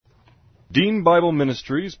Dean Bible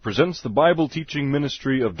Ministries presents the Bible teaching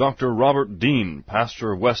ministry of Dr. Robert Dean,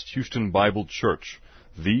 pastor of West Houston Bible Church.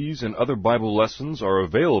 These and other Bible lessons are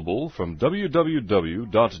available from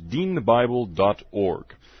www.deanbible.org.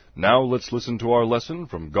 Now let's listen to our lesson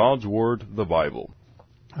from God's Word, the Bible.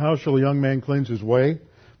 How shall a young man cleanse his way?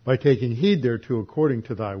 By taking heed thereto according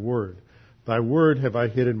to thy word. Thy word have I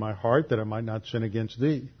hid in my heart, that I might not sin against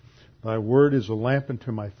thee. Thy word is a lamp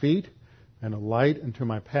unto my feet, and a light unto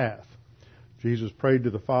my path. Jesus prayed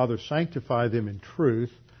to the Father, sanctify them in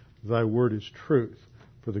truth. Thy word is truth.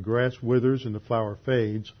 For the grass withers and the flower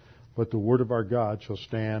fades, but the word of our God shall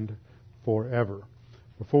stand forever.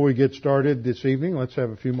 Before we get started this evening, let's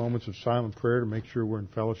have a few moments of silent prayer to make sure we're in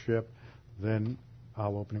fellowship. Then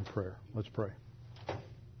I'll open in prayer. Let's pray.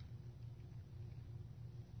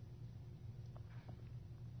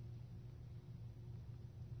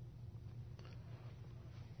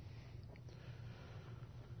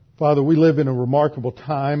 Father, we live in a remarkable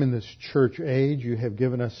time in this church age. You have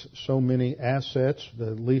given us so many assets,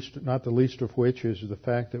 not the least of which is the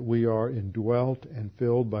fact that we are indwelt and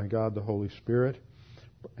filled by God the Holy Spirit,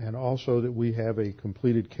 and also that we have a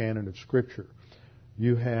completed canon of Scripture.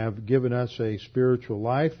 You have given us a spiritual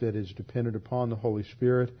life that is dependent upon the Holy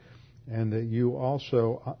Spirit, and that you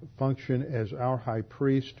also function as our high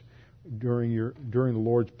priest during the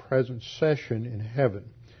Lord's present session in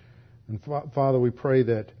heaven. And Father, we pray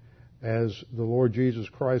that as the Lord Jesus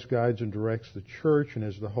Christ guides and directs the church, and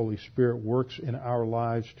as the Holy Spirit works in our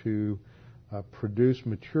lives to produce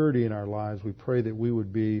maturity in our lives, we pray that we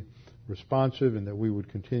would be responsive and that we would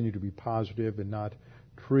continue to be positive and not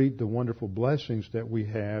treat the wonderful blessings that we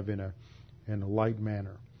have in a light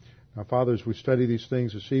manner. Now, Father, as we study these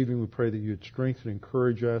things this evening, we pray that you'd strengthen and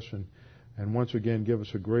encourage us and once again give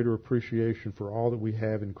us a greater appreciation for all that we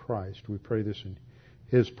have in Christ. We pray this in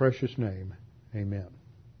His precious name. Amen.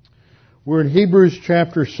 We're in Hebrews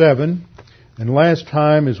chapter 7, and last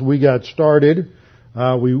time as we got started,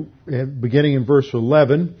 beginning in verse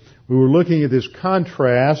 11, we were looking at this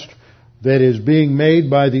contrast that is being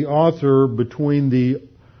made by the author between the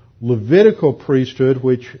Levitical priesthood,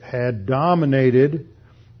 which had dominated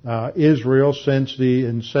Israel since the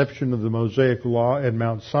inception of the Mosaic Law at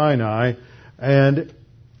Mount Sinai, and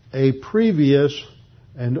a previous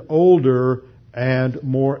and older and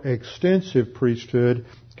more extensive priesthood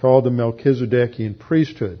called the Melchizedekian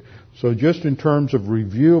priesthood. So just in terms of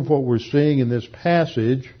review of what we're seeing in this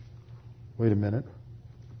passage, wait a minute.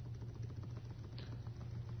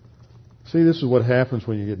 See, this is what happens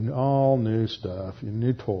when you get all new stuff,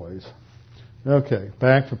 new toys. Okay,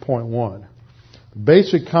 back to point one. The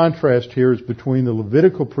basic contrast here is between the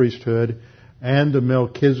Levitical priesthood and the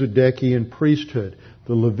Melchizedekian priesthood.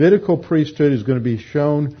 The Levitical priesthood is going to be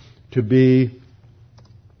shown to be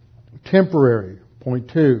temporary. Point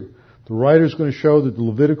two, the writer is going to show that the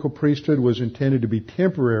Levitical priesthood was intended to be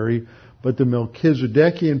temporary, but the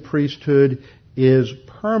Melchizedekian priesthood is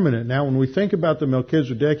permanent. Now, when we think about the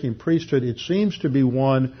Melchizedekian priesthood, it seems to be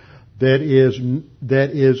one that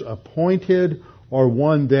is appointed, or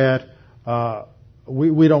one that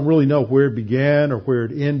we don't really know where it began or where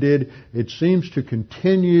it ended. It seems to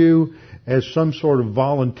continue as some sort of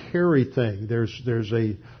voluntary thing. There's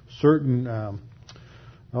a certain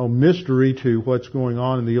mystery to what's going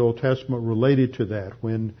on in the Old Testament related to that.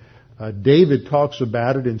 When David talks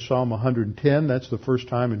about it in Psalm 110, that's the first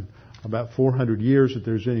time in about 400 years that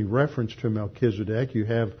there's any reference to Melchizedek. You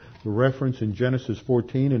have the reference in Genesis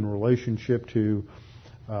 14 in relationship to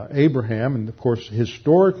Abraham, and of course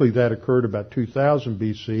historically that occurred about 2000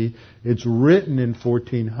 BC. It's written in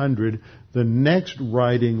 1400. The next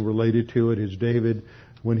writing related to it is David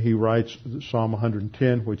when he writes Psalm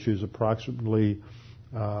 110, which is approximately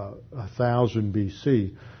 1000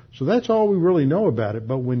 BC. So that's all we really know about it.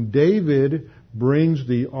 But when David brings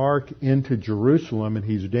the ark into Jerusalem and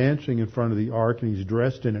he's dancing in front of the ark and he's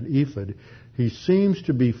dressed in an ephod, he seems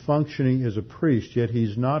to be functioning as a priest, yet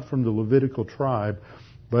he's not from the Levitical tribe,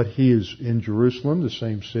 but he is in Jerusalem, the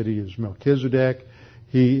same city as Melchizedek.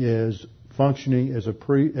 He is functioning as a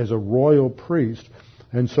royal priest.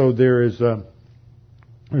 And so there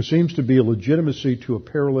seems to be a legitimacy to a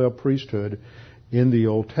parallel priesthood in the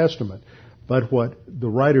Old Testament. But what the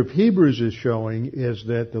writer of Hebrews is showing is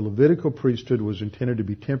that the Levitical priesthood was intended to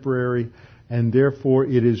be temporary, and therefore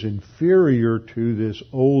it is inferior to this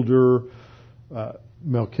older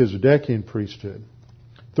Melchizedekian priesthood.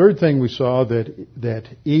 Third thing we saw that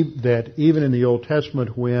even in the Old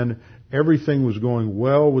Testament, when everything was going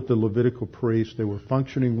well with the Levitical priests, they were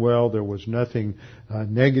functioning well, there was nothing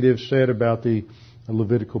negative said about the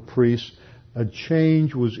Levitical priests, a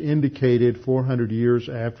change was indicated 400 years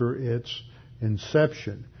after its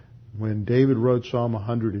inception. when David wrote Psalm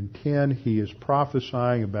 110, he is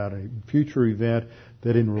prophesying about a future event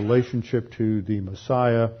that in relationship to the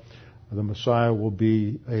Messiah will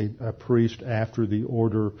be a priest after the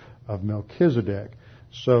order of Melchizedek.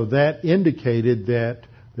 So that indicated that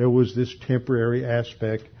there was this temporary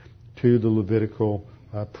aspect to the Levitical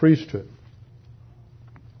priesthood.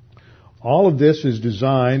 All of this is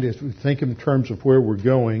designed, if we think in terms of where we're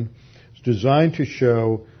going, it's designed to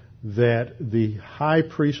show that the high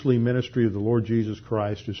priestly ministry of the Lord Jesus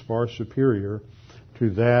Christ is far superior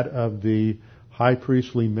to that of the high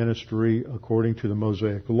priestly ministry according to the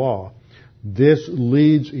Mosaic Law. This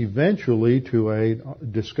leads eventually to a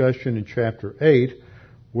discussion in chapter 8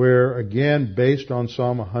 where, again, based on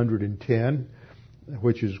Psalm 110,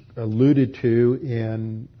 which is alluded to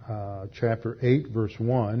in chapter 8, verse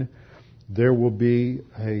 1, there will be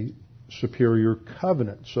a superior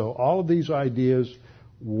covenant. So all of these ideas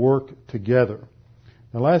work together.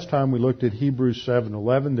 Now, last time we looked at Hebrews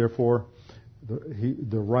 7:11. Therefore,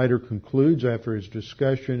 the writer concludes after his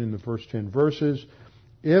discussion in the first 10 verses,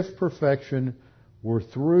 if perfection were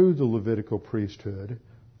through the Levitical priesthood,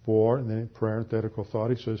 and then in parenthetical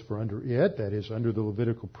thought he says, for under it, that is, under the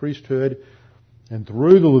Levitical priesthood, and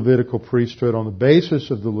through the Levitical priesthood, on the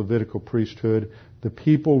basis of the Levitical priesthood, the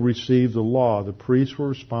people received the law. The priests were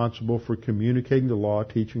responsible for communicating the law,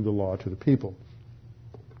 teaching the law to the people.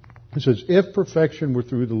 It says, if perfection were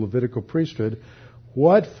through the Levitical priesthood,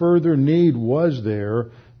 what further need was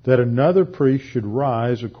there that another priest should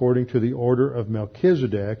rise according to the order of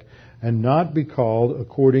Melchizedek and not be called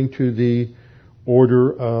according to the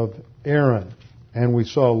order of Aaron? And we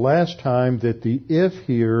saw last time that the if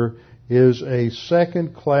here is a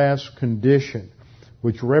second-class condition,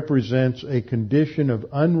 which represents a condition of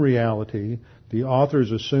unreality. The author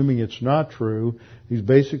is assuming it's not true. He's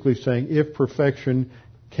basically saying if perfection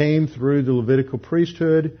came through the Levitical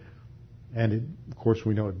priesthood, and of course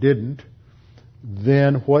we know it didn't,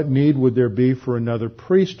 then what need would there be for another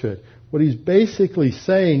priesthood? What he's basically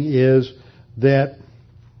saying is that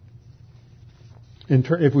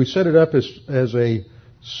if we set it up as a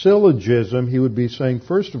syllogism, he would be saying,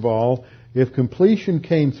 first of all, if completion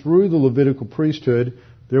came through the Levitical priesthood,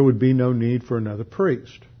 there would be no need for another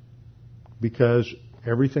priest, because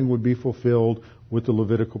everything would be fulfilled with the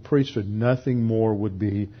Levitical priesthood. Nothing more would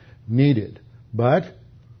be needed. But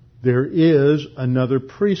there is another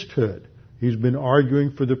priesthood. He's been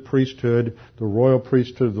arguing for the priesthood, the royal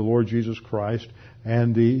priesthood of the Lord Jesus Christ,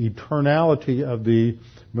 and the eternality of the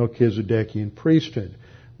Melchizedekian priesthood.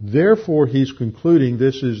 Therefore, he's concluding,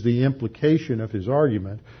 this is the implication of his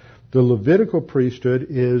argument, the Levitical priesthood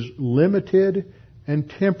is limited and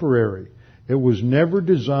temporary. It was never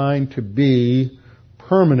designed to be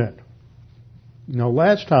permanent. Now,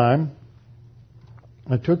 last time,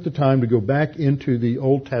 I took the time to go back into the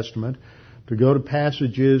Old Testament, to go to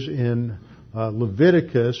passages in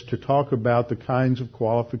Leviticus to talk about the kinds of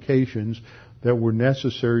qualifications that were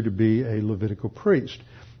necessary to be a Levitical priest.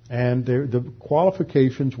 And the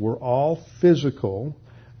qualifications were all physical,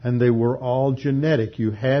 and they were all genetic.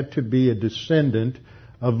 You had to be a descendant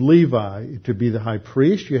of Levi. To be the high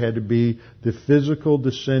priest, you had to be the physical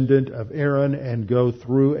descendant of Aaron and go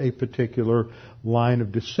through a particular line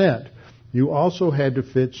of descent. You also had to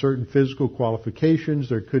fit certain physical qualifications.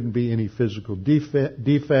 There couldn't be any physical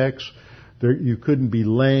defects. You couldn't be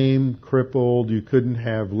lame, crippled. You couldn't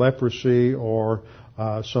have leprosy or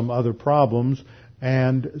some other problems.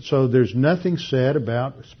 And so there's nothing said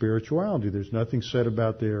about spirituality. There's nothing said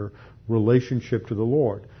about their relationship to the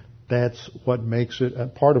Lord. That's what makes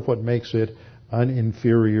it, part of what makes it an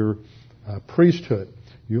inferior priesthood.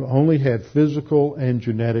 You only had physical and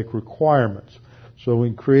genetic requirements. So we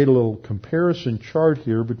can create a little comparison chart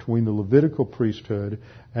here between the Levitical priesthood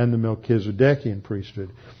and the Melchizedekian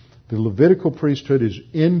priesthood. The Levitical priesthood is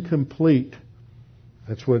incomplete.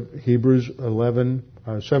 That's what Hebrews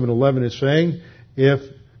 7:11 is saying. If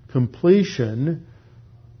completion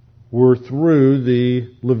were through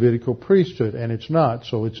the Levitical priesthood, and it's not,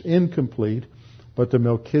 so it's incomplete, but the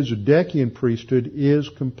Melchizedekian priesthood is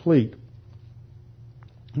complete.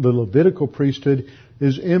 The Levitical priesthood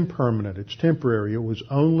is impermanent. It's temporary. It was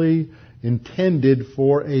only intended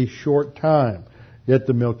for a short time. Yet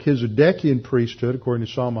the Melchizedekian priesthood, according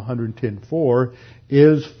to Psalm 110:4,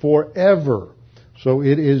 is forever. So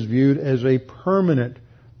it is viewed as a permanent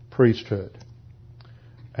priesthood.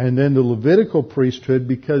 And then the Levitical priesthood,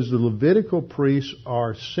 because the Levitical priests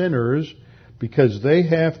are sinners, because they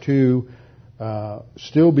have to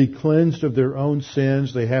still be cleansed of their own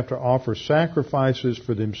sins, they have to offer sacrifices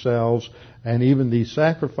for themselves, and even these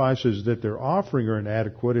sacrifices that they're offering are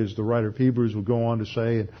inadequate, as the writer of Hebrews will go on to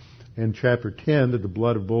say in in chapter 10 that the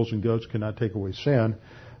blood of bulls and goats cannot take away sin,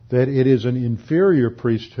 that it is an inferior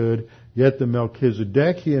priesthood, yet the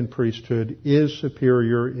Melchizedekian priesthood is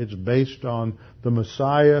superior. It's based on the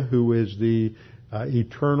Messiah, who is the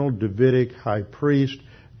eternal Davidic high priest,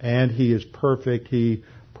 and he is perfect. He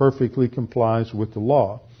perfectly complies with the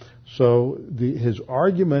law. So his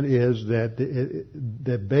argument is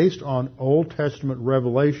that based on Old Testament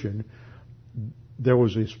revelation, there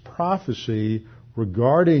was this prophecy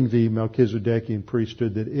regarding the Melchizedekian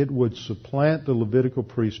priesthood that it would supplant the Levitical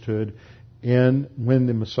priesthood when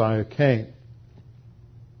the Messiah came.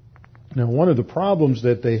 Now, one of the problems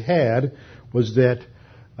that they had was that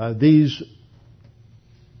these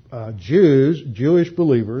Jewish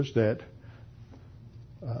believers that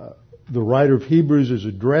the writer of Hebrews is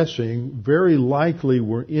addressing very likely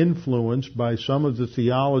were influenced by some of the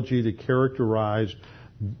theology that characterized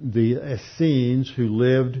the Essenes who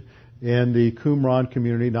lived in the Qumran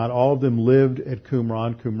community. Not all of them lived at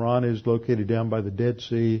Qumran. Qumran is located down by the Dead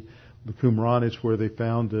Sea. The Qumran is where they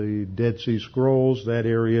found the Dead Sea Scrolls, that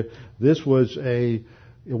area.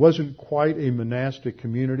 It wasn't quite a monastic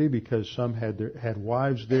community because some had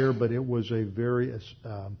wives there, but it was a very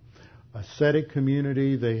ascetic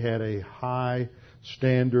community. They had a high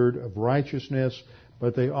standard of righteousness,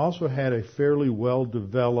 but they also had a fairly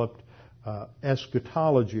well-developed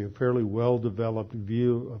eschatology, a fairly well-developed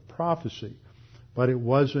view of prophecy. But it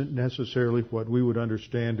wasn't necessarily what we would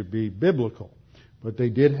understand to be biblical. But they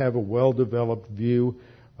did have a well-developed view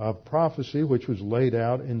of prophecy, which was laid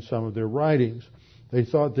out in some of their writings. They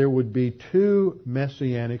thought there would be two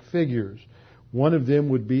messianic figures. One of them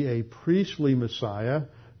would be a priestly Messiah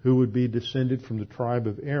who would be descended from the tribe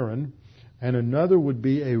of Aaron, and another would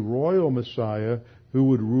be a royal Messiah who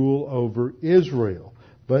would rule over Israel.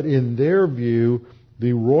 But in their view,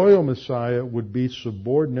 the royal Messiah would be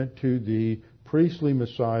subordinate to the priestly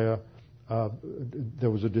Messiah that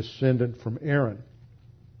was a descendant from Aaron.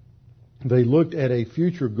 They looked at a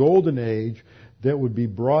future golden age that would be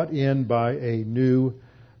brought in by a new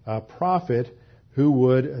prophet who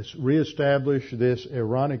would reestablish this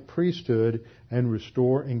Aaronic priesthood and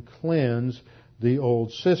restore and cleanse the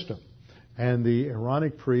old system. And the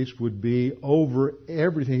Aaronic priest would be over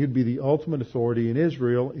everything. He'd be the ultimate authority in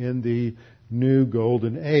Israel in the new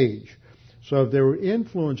golden age. So if they were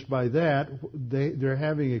influenced by that, they're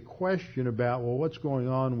having a question about, well, what's going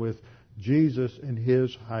on with Jesus and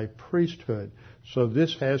his high priesthood? So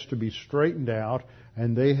this has to be straightened out,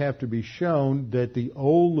 and they have to be shown that the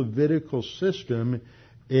old Levitical system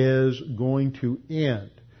is going to end,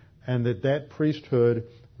 and that priesthood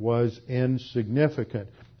was insignificant.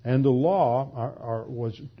 And the law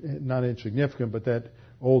was not insignificant, but that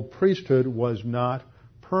old priesthood was not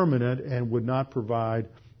permanent and would not provide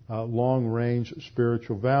long-range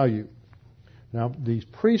spiritual value. Now, the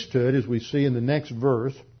priesthood, as we see in the next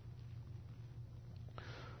verse,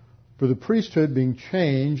 for the priesthood being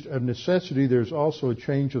changed, of necessity there's also a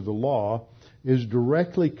change of the law, is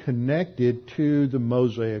directly connected to the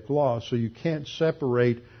Mosaic law. So you can't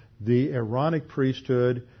separate the Aaronic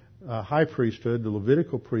priesthood, high priesthood, the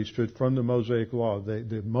Levitical priesthood, from the Mosaic law.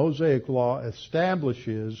 The Mosaic law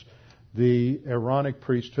establishes the Aaronic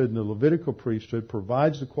priesthood, and the Levitical priesthood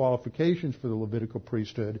provides the qualifications for the Levitical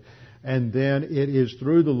priesthood, and then it is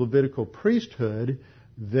through the Levitical priesthood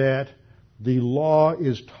that the law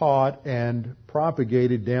is taught and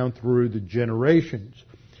propagated down through the generations.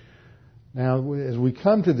 Now, as we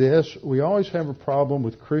come to this, we always have a problem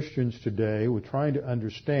with Christians today with trying to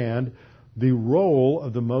understand the role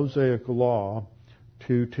of the Mosaic law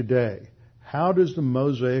to today. How does the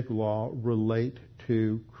Mosaic law relate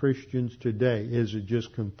to Christians today? Is it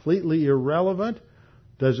just completely irrelevant?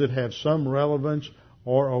 Does it have some relevance?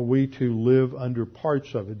 Or are we to live under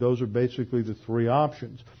parts of it? Those are basically the three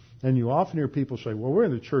options. And you often hear people say, well, we're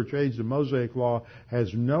in the church age. The Mosaic law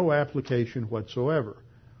has no application whatsoever.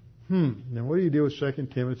 Then what do you do with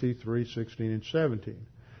 2 Timothy 3:16 and 17?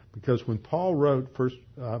 Because when Paul wrote 2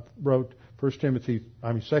 Timothy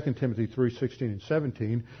 3:16 and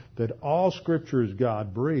 17, that all Scripture is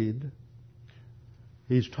God-breathed,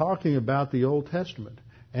 he's talking about the Old Testament.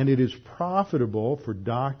 And it is profitable for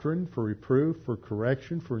doctrine, for reproof, for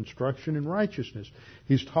correction, for instruction in righteousness.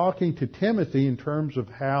 He's talking to Timothy in terms of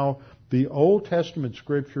how the Old Testament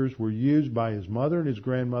Scriptures were used by his mother and his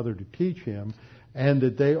grandmother to teach him, and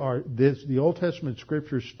that the Old Testament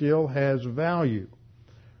Scripture still has value.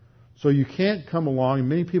 So you can't come along, and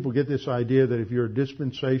many people get this idea that if you're a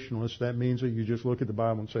dispensationalist, that means that you just look at the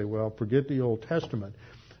Bible and say, well, forget the Old Testament.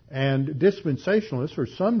 And dispensationalists, or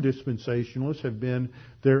some dispensationalists, have been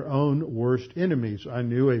their own worst enemies. I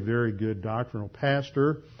knew a very good doctrinal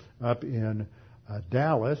pastor up in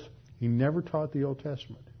Dallas He never taught the Old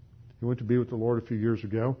Testament. He went to be with the Lord a few years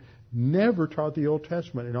ago. Never taught the Old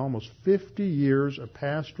Testament. In almost 50 years of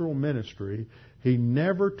pastoral ministry, he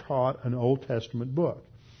never taught an Old Testament book.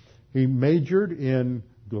 He majored in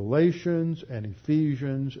Galatians and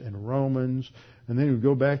Ephesians and Romans, and then he would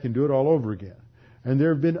go back and do it all over again. And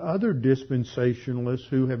there have been other dispensationalists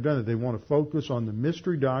who have done it. They want to focus on the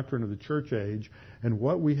mystery doctrine of the church age and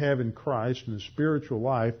what we have in Christ and the spiritual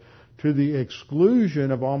life to the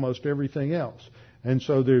exclusion of almost everything else. And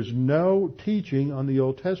so there's no teaching on the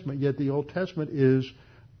Old Testament, yet the Old Testament is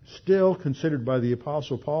still considered by the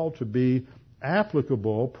Apostle Paul to be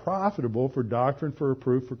applicable, profitable for doctrine, for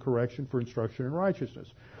reproof, for correction, for instruction in righteousness.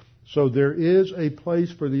 So there is a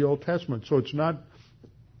place for the Old Testament. So it's not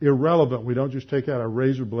irrelevant. We don't just take out our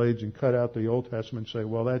razor blades and cut out the Old Testament and say,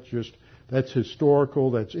 well, that's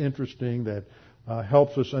historical, that's interesting, that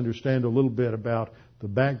helps us understand a little bit about the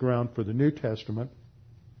background for the New Testament.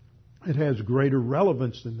 It has greater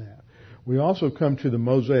relevance than that. We also come to the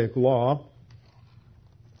Mosaic Law,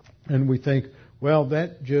 and we think, well,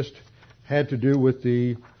 that just had to do with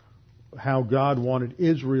how God wanted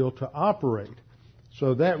Israel to operate.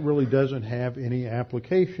 So that really doesn't have any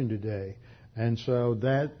application today. And so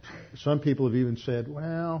that, some people have even said,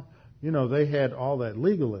 well, they had all that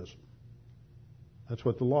legalism. That's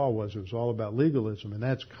what the law was. It was all about legalism. And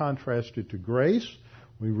that's contrasted to grace.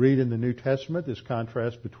 We read in the New Testament this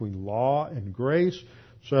contrast between law and grace.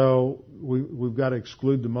 So we've got to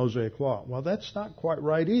exclude the Mosaic Law. Well, that's not quite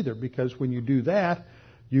right either, because when you do that,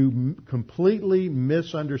 you completely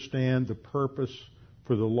misunderstand the purpose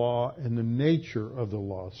for the law and the nature of the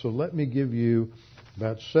law. So let me give you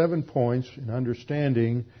about 7 points in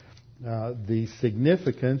understanding the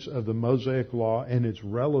significance of the Mosaic Law and its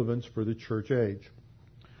relevance for the church age.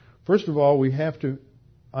 First of all, we have to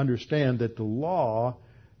understand that the law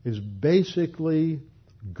is basically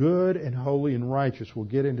good and holy and righteous. We'll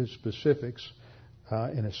get into specifics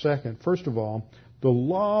in a second. First of all, the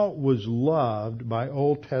law was loved by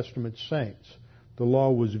Old Testament saints. The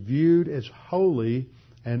law was viewed as holy,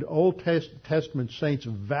 and Old Testament saints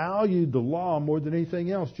valued the law more than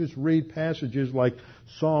anything else. Just read passages like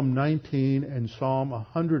Psalm 19 and Psalm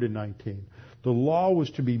 119. The law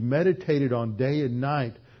was to be meditated on day and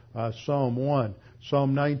night, Psalm 1.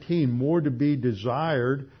 Psalm 19, more to be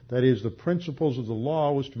desired, that is, the principles of the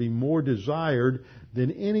law was to be more desired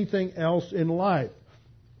than anything else in life.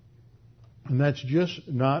 And that's just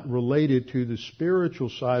not related to the spiritual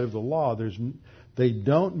side of the law. They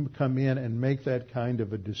don't come in and make that kind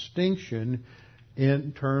of a distinction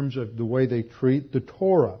in terms of the way they treat the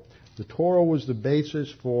Torah. The Torah was the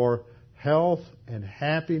basis for health and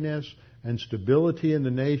happiness and stability in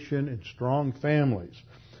the nation and strong families.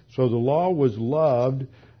 So the law was loved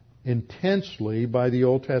intensely by the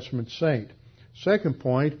Old Testament saint. Second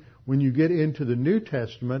point, when you get into the New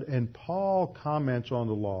Testament and Paul comments on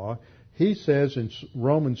the law, he says in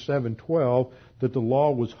Romans 7:12 that the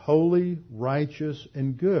law was holy, righteous,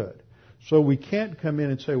 and good. So we can't come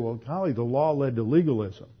in and say, well, golly, the law led to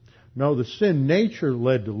legalism. No, the sin nature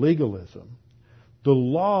led to legalism. The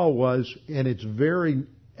law was, in its very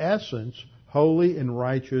essence, holy and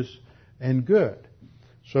righteous and good.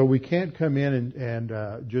 So we can't come in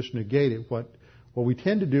and just negate it. What we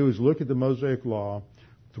tend to do is look at the Mosaic Law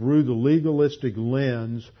through the legalistic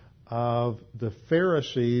lens of the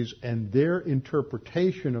Pharisees and their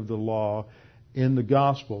interpretation of the law in the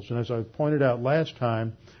Gospels. And as I pointed out last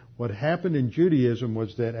time, what happened in Judaism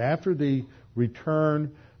was that after the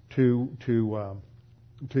return to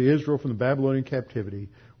Israel from the Babylonian captivity,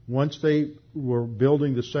 once they were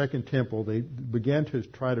building the second temple, they began to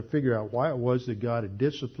try to figure out why it was that God had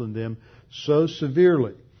disciplined them so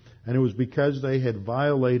severely. And it was because they had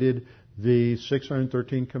violated the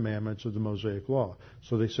 613 commandments of the Mosaic Law.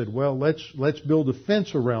 So they said, well, let's build a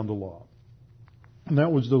fence around the law. And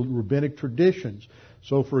that was the rabbinic traditions.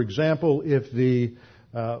 So, for example, if the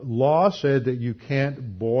law said that you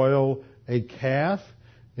can't boil a calf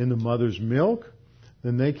in the mother's milk,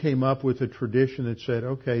 then they came up with a tradition that said,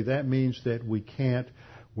 okay, that means that we can't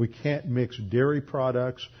mix dairy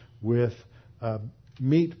products with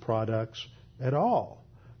meat products at all.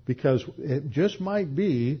 Because it just might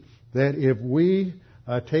be that if we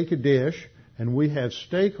take a dish and we have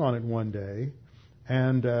steak on it one day,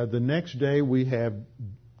 and the next day we have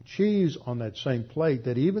cheese on that same plate,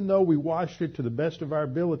 that even though we washed it to the best of our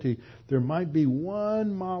ability, there might be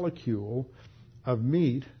one molecule of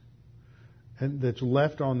meat that's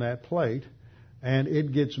left on that plate, and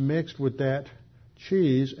it gets mixed with that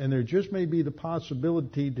cheese, and there just may be the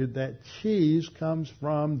possibility that that cheese comes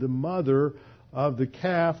from the mother of the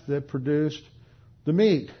calf that produced the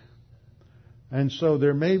meat. And so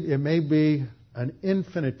it may be an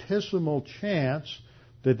infinitesimal chance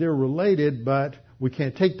that they're related, but we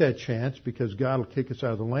can't take that chance because God will kick us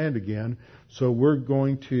out of the land again. So we're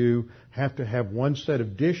going to have one set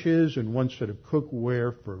of dishes and one set of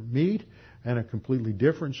cookware for meat, and a completely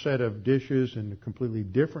different set of dishes and a completely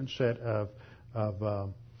different set of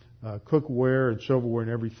cookware and silverware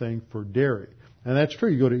and everything for dairy. And that's true.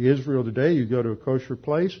 You go to Israel today, you go to a kosher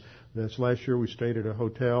place. This last year we stayed at a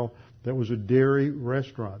hotel that was a dairy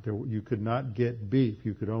restaurant. You could not get beef.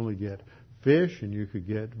 You could only get fish, and you could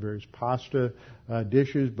get various pasta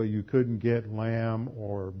dishes, but you couldn't get lamb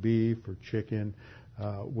or beef or chicken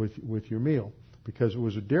with your meal because it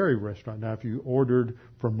was a dairy restaurant. Now, if you ordered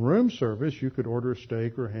from room service, you could order a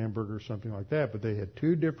steak or a hamburger or something like that, but they had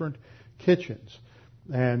two different kitchens.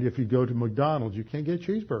 And if you go to McDonald's, you can't get a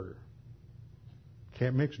cheeseburger.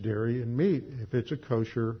 Can't mix dairy and meat if it's a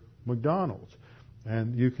kosher McDonald's.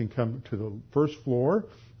 And you can come to the first floor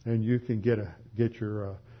and you can get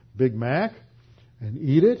your Big Mac and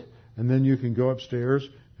eat it, and then you can go upstairs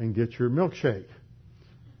and get your milkshake.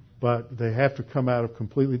 But they have to come out of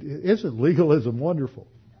isn't legalism wonderful?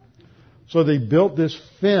 So they built this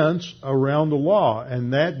fence around the law,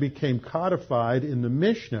 and that became codified in the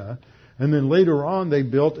Mishnah, and then later on they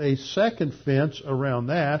built a second fence around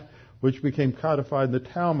that, which became codified in the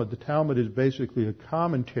Talmud. The Talmud is basically a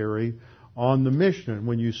commentary on the Mishnah. And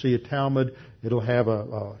when you see a Talmud, it'll have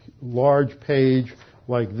a large page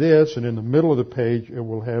like this, and in the middle of the page it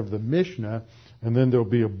will have the Mishnah, and then there'll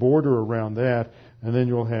be a border around that, and then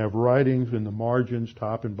you'll have writings in the margins,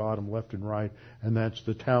 top and bottom, left and right, and that's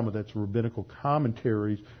the Talmud. That's rabbinical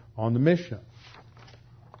commentaries on the Mishnah.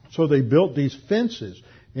 So they built these fences,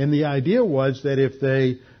 and the idea was that if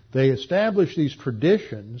they establish these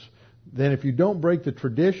traditions, then if you don't break the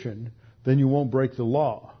tradition, then you won't break the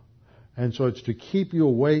law. And so it's to keep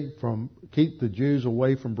the Jews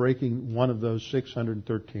away from breaking one of those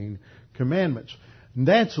 613 commandments. And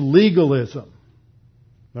that's legalism.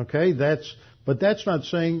 Okay? But that's not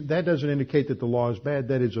saying, that doesn't indicate that the law is bad.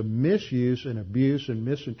 That is a misuse and abuse and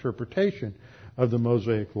misinterpretation of the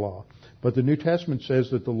Mosaic law. But the New Testament says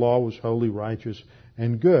that the law was holy, righteous,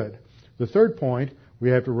 and good. The third point we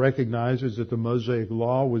have to recognize is that the Mosaic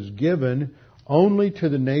law was given only to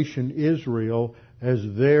the nation Israel as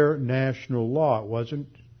their national law. It wasn't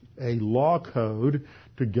a law code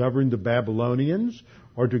to govern the Babylonians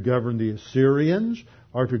or to govern the Assyrians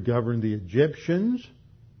or to govern the Egyptians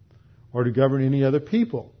or to govern any other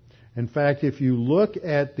people. In fact, if you look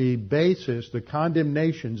at the basis, the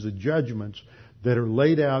condemnations, the judgments that are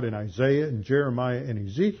laid out in Isaiah and Jeremiah and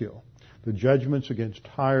Ezekiel, the judgments against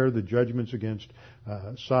Tyre, the judgments against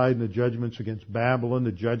Sidon, the judgments against Babylon,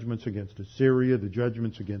 the judgments against Assyria, the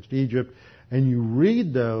judgments against Egypt, and you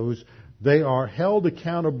read those, they are held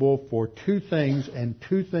accountable for two things and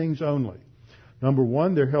two things only. Number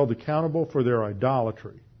one, they're held accountable for their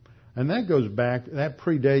idolatry. And that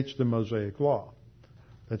predates the Mosaic law.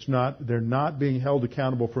 They're not being held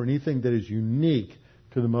accountable for anything that is unique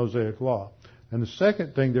to the Mosaic law. And the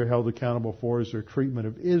second thing they're held accountable for is their treatment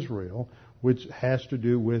of Israel, which has to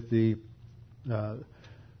do with the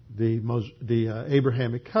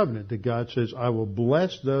Abrahamic covenant, that God says, I will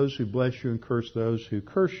bless those who bless you and curse those who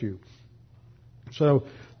curse you. So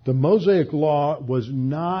the Mosaic law was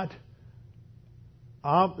not,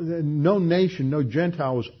 no nation, no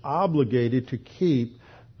Gentile was obligated to keep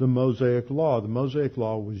the Mosaic law. The Mosaic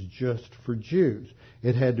law was just for Jews.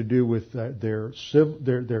 It had to do with their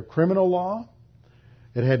criminal law,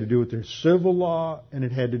 it had to do with their civil law, and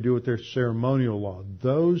it had to do with their ceremonial law.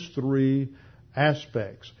 Those three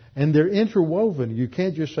aspects. And they're interwoven. You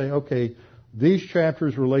can't just say, okay, these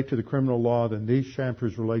chapters relate to the criminal law, then these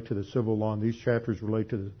chapters relate to the civil law, and these chapters relate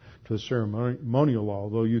to the ceremonial law,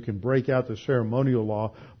 although you can break out the ceremonial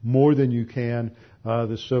law more than you can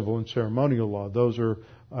the civil and ceremonial law. Those are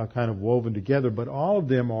kind of woven together, but all of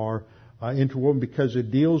them are interwoven because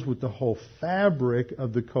it deals with the whole fabric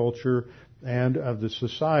of the culture and of the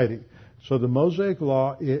society. So the Mosaic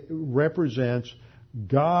law, it represents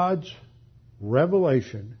God's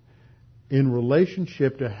revelation in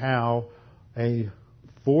relationship to how a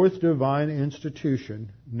fourth divine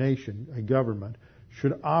institution, nation, a government,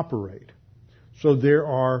 should operate. So there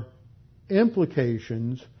are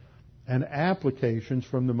implications and applications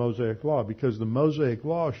from the Mosaic law, because the Mosaic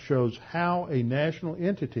law shows how a national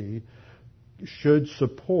entity should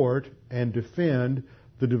support and defend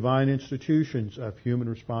the divine institutions of human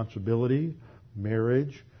responsibility,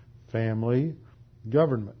 marriage, family,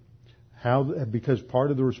 government. Because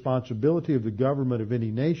part of the responsibility of the government of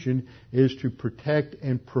any nation is to protect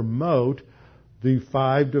and promote the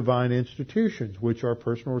 5 divine institutions, which are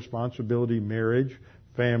personal responsibility, marriage,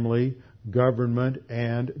 family, government,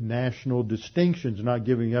 and national distinctions, not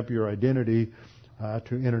giving up your identity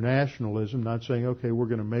to internationalism, not saying, okay, we're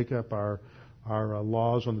going to make up our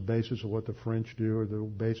laws on the basis of what the French do or the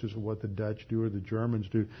basis of what the Dutch do or the Germans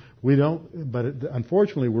do. We don't, but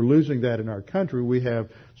unfortunately we're losing that in our country. We have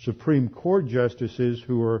Supreme Court justices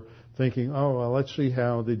who are thinking, oh, well, let's see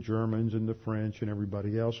how the Germans and the French and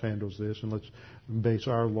everybody else handles this, and let's base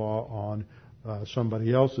our law on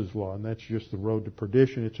somebody else's law. And that's just the road to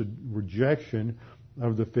perdition. It's a rejection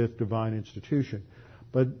of the 5th divine institution.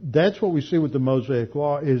 But that's what we see with the Mosaic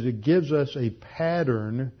Law, is it gives us a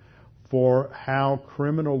pattern for how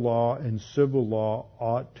criminal law and civil law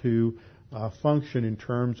ought to function in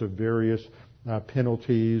terms of various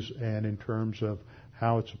penalties and in terms of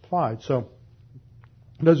how it's applied. So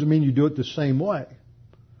it doesn't mean you do it the same way,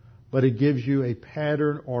 but it gives you a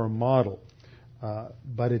pattern or a model.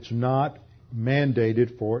 But it's not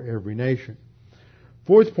mandated for every nation.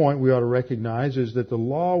 4th point we ought to recognize is that the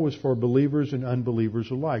law was for believers and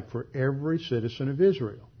unbelievers alike, for every citizen of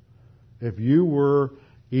Israel. If you were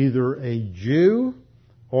either a Jew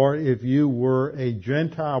or if you were a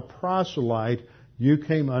Gentile proselyte, you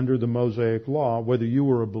came under the Mosaic Law, whether you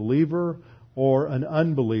were a believer or an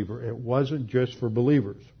unbeliever. It wasn't just for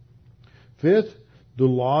believers. 5th, the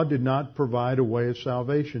law did not provide a way of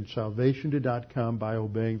salvation. Salvation did not come by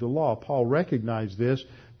obeying the law. Paul recognized this,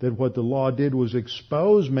 that what the law did was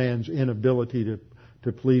expose man's inability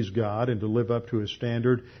to please God and to live up to His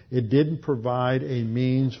standard. It didn't provide a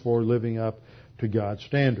means for living up to God's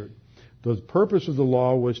standard. The purpose of the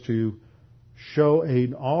law was to show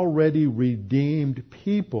an already redeemed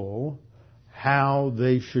people how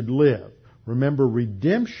they should live. Remember,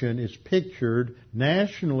 redemption is pictured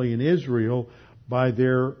nationally in Israel by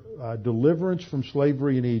their deliverance from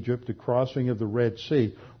slavery in Egypt, the crossing of the Red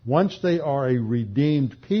Sea. Once they are a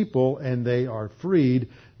redeemed people and they are freed,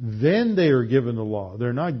 then they are given the law.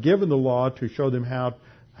 They're not given the law to show them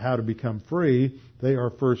how to become free. They are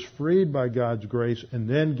first freed by God's grace and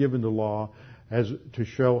then given the law as to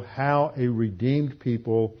show how a redeemed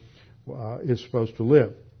people is supposed to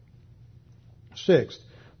live. 6th,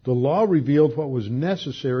 the law revealed what was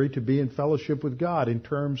necessary to be in fellowship with God in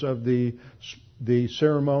terms of the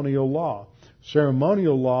ceremonial law.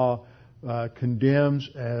 Ceremonial law condemns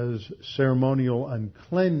as ceremonial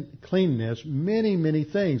uncleanness many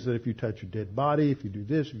things, that if you touch a dead body, if you do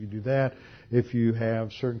this, if you do that, if you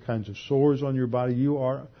have certain kinds of sores on your body, you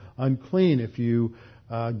are unclean.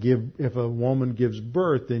 If a woman gives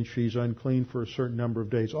birth, then she's unclean for a certain number of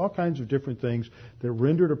days. All kinds of different things that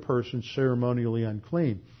rendered a person ceremonially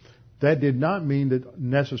unclean. That did not mean that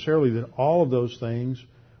necessarily that all of those things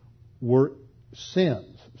were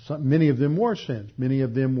sins. Many of them were sins. Many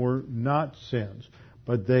of them were not sins.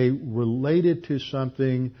 But they related to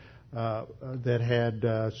something that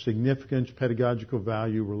had significance, pedagogical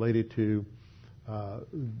value, related to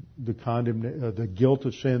the guilt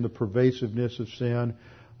of sin, the pervasiveness of sin.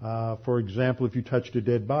 For example, if you touched a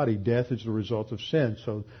dead body, death is the result of sin.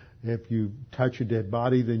 So if you touch a dead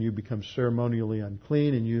body, then you become ceremonially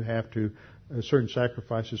unclean, and you have to certain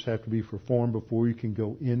sacrifices have to be performed before you can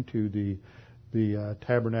go into the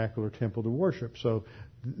tabernacle or temple to worship. So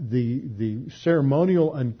the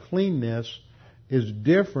ceremonial uncleanness is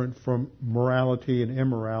different from morality and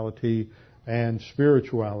immorality and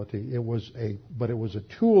spirituality. But it was a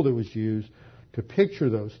tool that was used to picture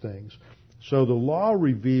those things. So the law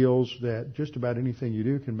reveals that just about anything you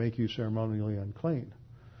do can make you ceremonially unclean.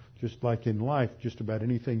 Just like in life, just about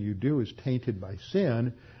anything you do is tainted by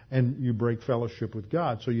sin, and you break fellowship with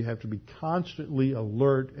God. So you have to be constantly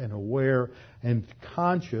alert and aware and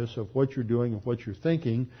conscious of what you're doing and what you're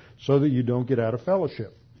thinking so that you don't get out of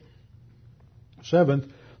fellowship.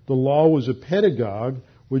 7th, the law was a pedagogue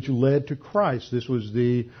which led to Christ. This was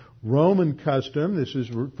the Roman custom. This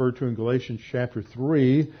is referred to in Galatians chapter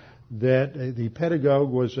 3, that the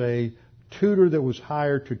pedagogue was a tutor that was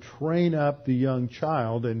hired to train up the young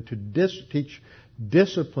child and to teach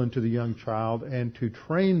discipline to the young child and to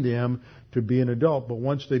train them to be an adult. But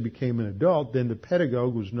once they became an adult, then the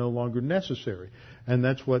pedagogue was no longer necessary. And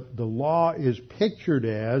that's what the law is pictured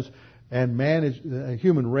as, and the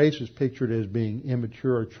human race is pictured as being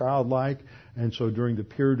immature or childlike. And so during the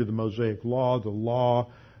period of the Mosaic Law, the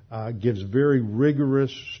law gives very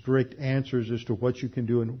rigorous, strict answers as to what you can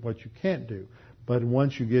do and what you can't do. But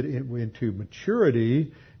once you get into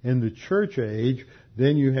maturity in the church age,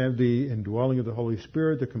 then you have the indwelling of the Holy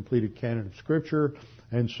Spirit, the completed canon of Scripture,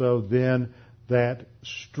 and so then that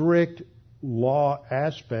strict law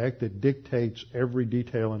aspect that dictates every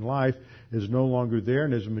detail in life is no longer there,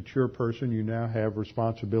 and as a mature person, you now have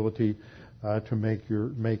responsibility to make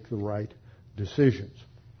the right decisions.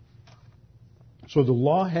 So the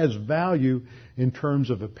law has value in terms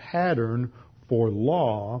of a pattern for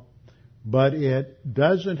law, but it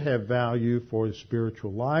doesn't have value for the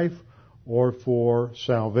spiritual life or for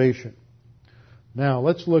salvation. Now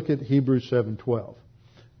let's look at Hebrews 7:12.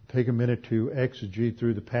 Take a minute to exegete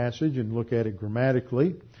through the passage and look at it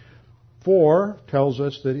grammatically. For tells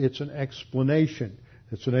us that it's an explanation.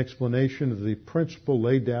 It's an explanation of the principle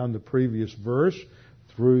laid down in the previous verse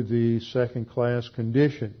through the second class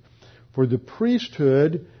condition. For the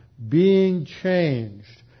priesthood being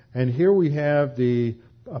changed. And here we have a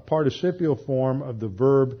participial form of the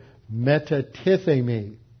verb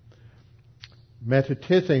metatithemi.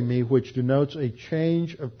 Metatithemi, which denotes a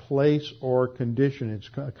change of place or condition. It's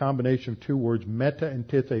a combination of two words, meta and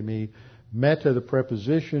tithemi. Meta, the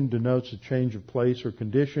preposition, denotes a change of place or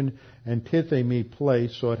condition, and tithemi,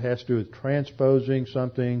 place, so it has to do with transposing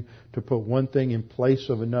something to put one thing in place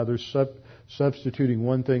of another, substituting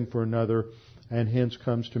one thing for another, and hence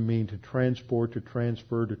comes to mean to transport, to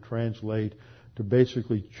transfer, to translate, to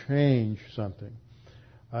basically change something.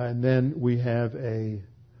 And then we have a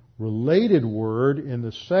related word in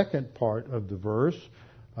the second part of the verse,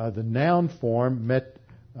 the noun form,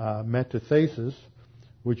 metathesis,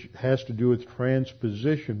 which has to do with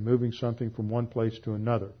transposition, moving something from one place to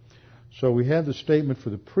another. So we have the statement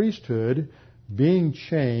for the priesthood being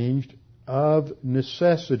changed of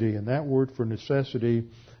necessity, and that word for necessity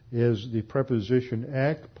is the preposition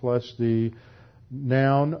ek plus the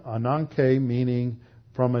noun ananke, meaning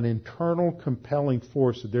from an internal compelling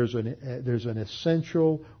force. That there's an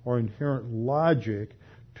essential or inherent logic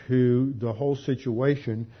to the whole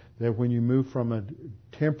situation, that when you move from a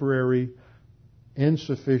temporary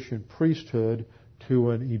insufficient priesthood to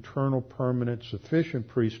an eternal, permanent, sufficient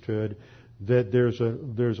priesthood, that there's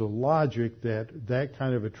a logic that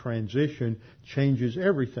kind of a transition changes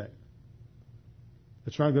everything.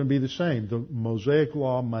 It's not going to be the same. The Mosaic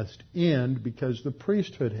law must end because the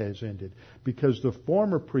priesthood has ended, because the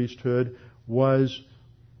former priesthood was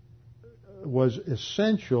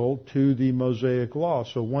essential to the Mosaic law.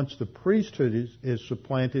 So once the priesthood is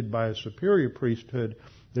supplanted by a superior priesthood,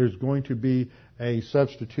 there's going to be a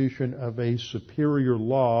substitution of a superior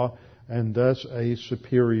law and thus a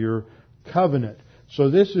superior covenant. So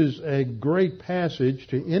this is a great passage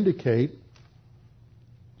to indicate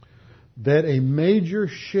that a major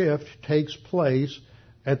shift takes place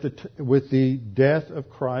with the death of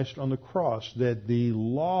Christ on the cross, that the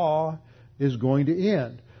law is going to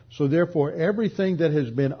end. So therefore, everything that has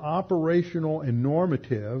been operational and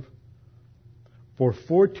normative for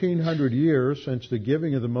 1,400 years since the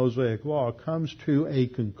giving of the Mosaic Law comes to a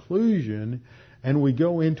conclusion, and we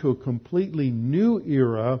go into a completely new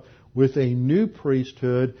era with a new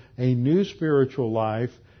priesthood, a new spiritual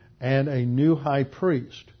life, and a new high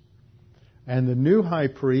priest. And the new high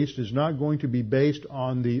priest is not going to be based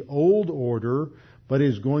on the old order, but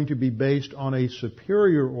is going to be based on a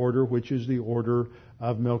superior order, which is the order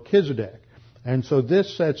of Melchizedek. And so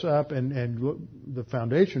this sets up, and the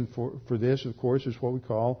foundation for this, of course, is what we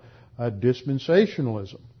call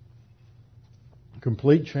dispensationalism.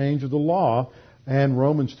 Complete change of the law. And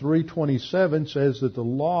Romans 3:27 says that the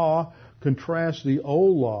law contrasts the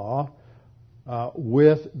old law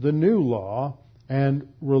with the new law and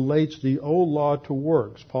relates the old law to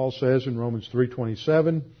works. Paul says in Romans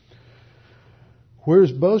 3:27, "Where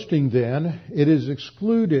is boasting then? It is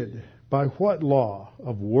excluded. By what law?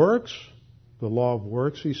 Of works?" The law of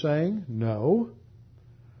works, he's saying? No.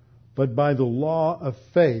 But by the law of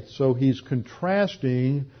faith. So he's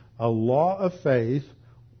contrasting a law of faith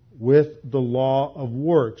with the law of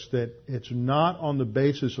works. That it's not on the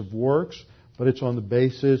basis of works, but it's on the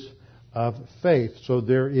basis of faith. So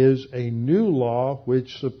there is a new law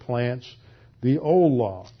which supplants the old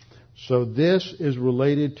law. So this is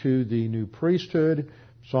related to the new priesthood.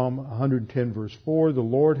 Psalm 110 verse 4, "The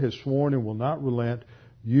Lord has sworn and will not relent.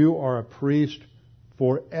 You are a priest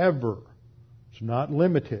forever." It's not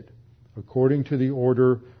limited, according to the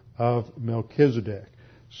order of Melchizedek.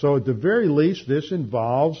 So at the very least, this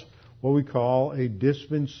involves what we call a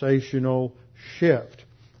dispensational shift.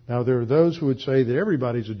 Now, there are those who would say that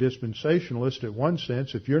everybody's a dispensationalist in one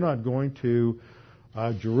sense. If you're not going to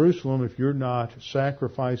Jerusalem, if you're not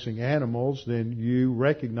sacrificing animals, then you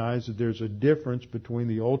recognize that there's a difference between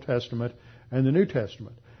the Old Testament and the New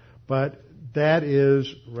Testament. But that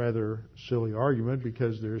is a rather silly argument,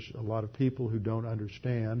 because there's a lot of people who don't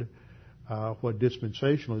understand what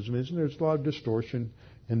dispensationalism is, and there's a lot of distortion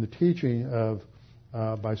in the teaching of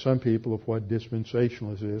by some people of what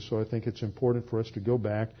dispensationalism is. So I think it's important for us to go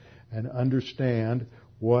back and understand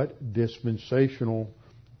what dispensational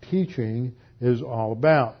teaching is all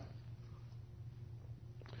about.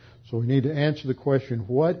 So we need to answer the question,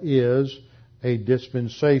 what is a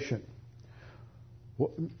dispensation?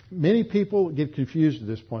 Well, many people get confused at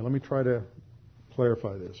this point. Let me try to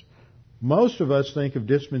clarify this. Most of us think of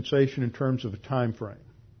dispensation in terms of a time frame.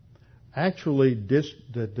 Actually,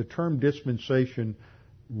 the term dispensation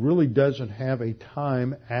really doesn't have a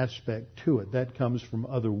time aspect to it. That comes from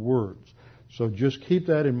other words. So just keep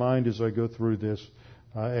that in mind as I go through this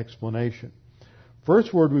explanation.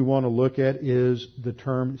 First word we want to look at is the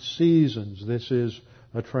term seasons. This is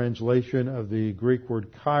a translation of the Greek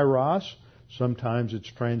word kairos. Sometimes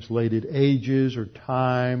it's translated ages or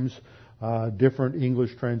times. Different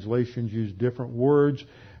English translations use different words,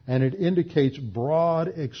 and it indicates broad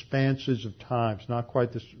expanses of times, not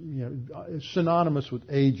quite this, synonymous with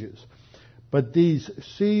ages. But these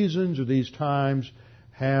seasons or these times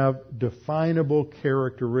have definable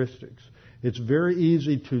characteristics. It's very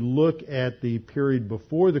easy to look at the period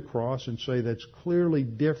before the cross and say that's clearly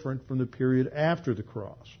different from the period after the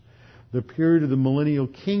cross. The period of the millennial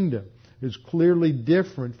kingdom is clearly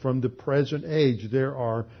different from the present age. There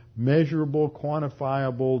are measurable,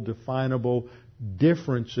 quantifiable, definable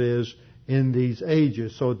differences in these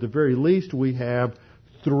ages. So at the very least we have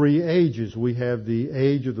three ages. We have the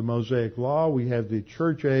age of the Mosaic Law, we have the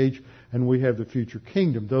church age, and we have the future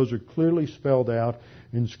kingdom. Those are clearly spelled out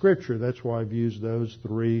in Scripture. That's why I've used those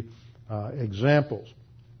three examples.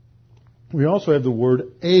 We also have the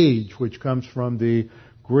word age, which comes from the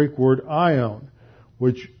Greek word aion,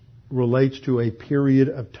 which relates to a period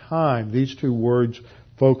of time. These two words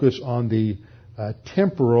focus on the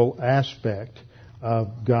temporal aspect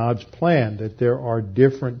of God's plan, that there are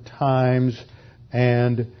different times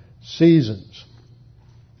and seasons.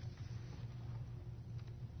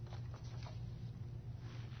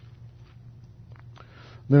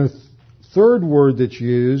 The third word that's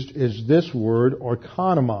used is this word,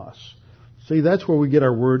 oikonomos. See, that's where we get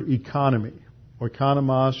our word economy.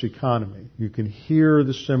 Oikonomos, economy. You can hear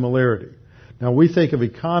the similarity. Now, we think of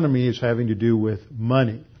economy as having to do with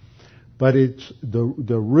money, but it's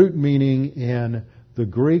the root meaning in the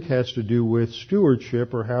Greek has to do with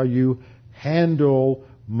stewardship, or how you handle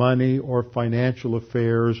money or financial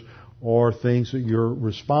affairs or things that you're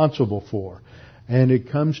responsible for. And it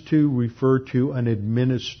comes to refer to an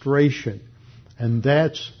administration. And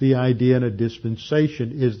that's the idea in a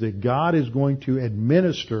dispensation, is that God is going to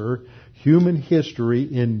administer human history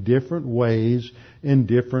in different ways, in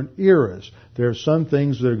different eras. There are some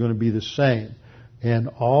things that are going to be the same. In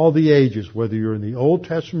all the ages, whether you're in the Old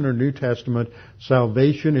Testament or New Testament,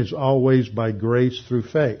 salvation is always by grace through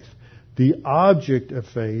faith. The object of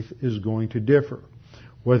faith is going to differ.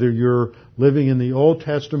 Whether you're living in the Old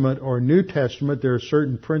Testament or New Testament, there are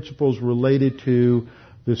certain principles related to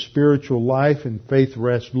the spiritual life and faith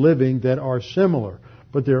rest living that are similar.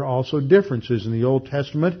 But there are also differences. In the Old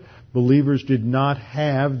Testament, believers did not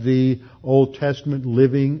have the Old Testament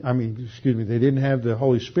they didn't have the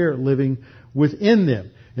Holy Spirit living within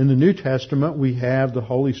them. In the New Testament, we have the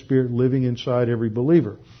Holy Spirit living inside every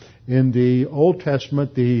believer. In the Old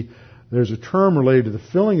Testament, there's a term related to the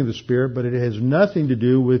filling of the Spirit, but it has nothing to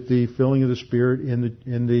do with the filling of the Spirit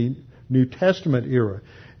in the New Testament era.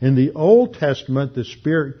 In the Old Testament, the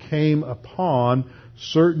Spirit came upon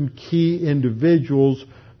certain key individuals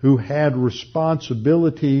who had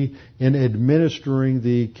responsibility in administering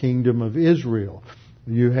the kingdom of Israel.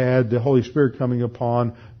 You had the Holy Spirit coming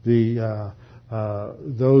upon the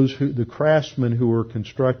craftsmen who were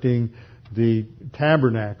constructing the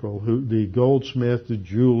tabernacle, the goldsmith, the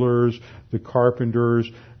jewelers, the carpenters,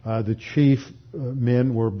 the chief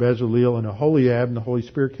men were Bezaleel and Aholiab, and the Holy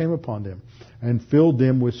Spirit came upon them and filled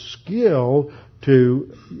them with skill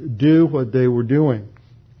to do what they were doing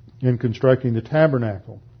in constructing the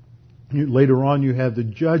tabernacle. Later on you have the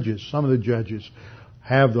judges. Some of the judges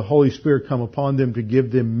have the Holy Spirit come upon them to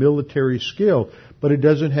give them military skill, but it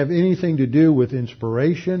doesn't have anything to do with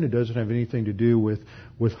inspiration. It doesn't have anything to do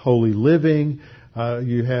with holy living.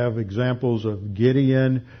 You have examples of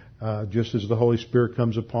Gideon. Just as the Holy Spirit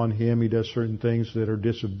comes upon him, he does certain things that are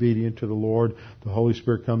disobedient to the Lord. The Holy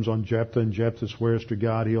Spirit comes on Jephthah, and Jephthah swears to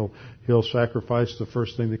God he'll sacrifice the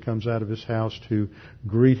first thing that comes out of his house to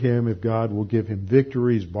greet him if God will give him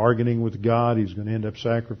victory. He's bargaining with God. He's going to end up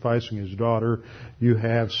sacrificing his daughter. You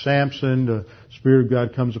have Samson. The Spirit of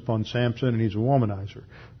God comes upon Samson, and he's a womanizer.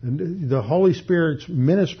 And the Holy Spirit's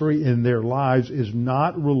ministry in their lives is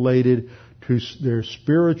not related to their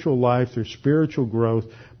spiritual life, their spiritual growth,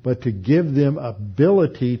 but to give them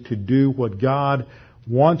ability to do what God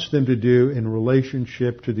wants them to do in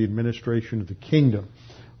relationship to the administration of the kingdom.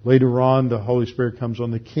 Later on, the Holy Spirit comes on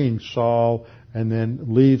the king, Saul, and then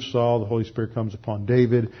leaves Saul. The Holy Spirit comes upon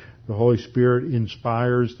David. The Holy Spirit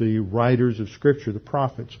inspires the writers of Scripture, the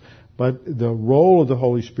prophets. But the role of the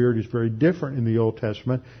Holy Spirit is very different in the Old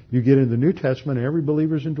Testament. You get in the New Testament, and every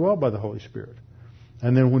believer is indwelled by the Holy Spirit.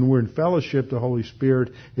 And then when we're in fellowship, the Holy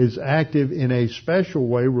Spirit is active in a special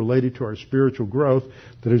way related to our spiritual growth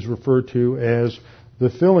that is referred to as the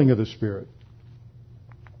filling of the Spirit.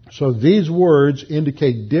 So these words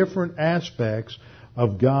indicate different aspects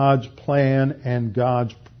of God's plan and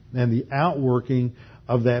the outworking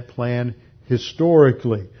of that plan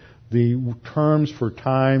historically. The terms for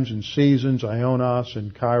times and seasons, ionos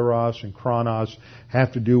and kairos and chronos,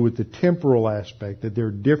 have to do with the temporal aspect, that there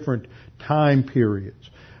are different time periods.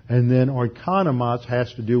 And then oikonomos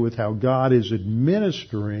has to do with how God is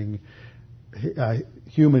administering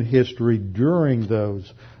human history during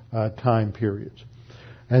those time periods.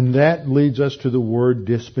 And that leads us to the word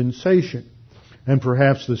dispensation. And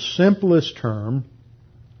perhaps the simplest term,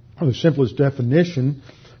 or the simplest definition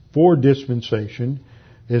for dispensation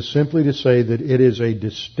is simply to say that it is a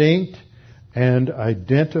distinct and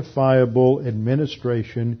identifiable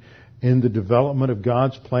administration in the development of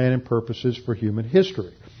God's plan and purposes for human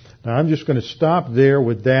history. Now, I'm just going to stop there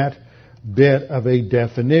with that bit of a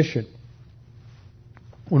definition.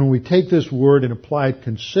 When we take this word and apply it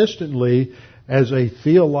consistently as a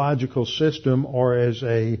theological system or as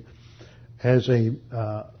a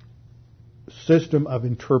system of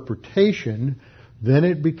interpretation, then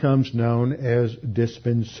it becomes known as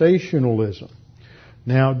dispensationalism.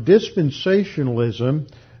 Now,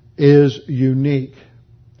 dispensationalism is unique.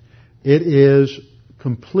 It is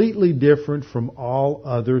completely different from all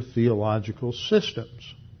other theological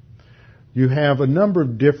systems. You have a number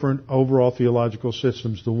of different overall theological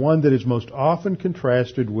systems. The one that is most often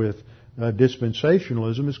contrasted with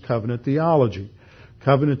dispensationalism is covenant theology.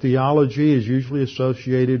 Covenant theology is usually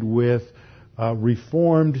associated with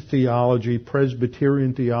Reformed theology,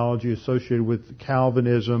 Presbyterian theology associated with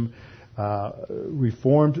Calvinism.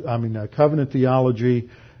 Covenant theology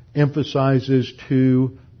emphasizes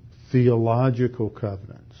two theological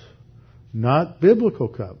covenants, not biblical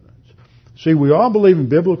covenants. See, we all believe in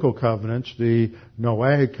biblical covenants, the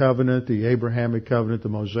Noahic covenant, the Abrahamic covenant, the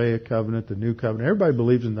Mosaic covenant, the New covenant. Everybody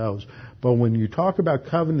believes in those. But when you talk about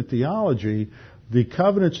covenant theology, the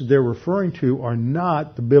covenants that they're referring to are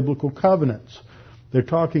not the biblical covenants. They're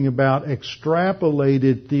talking about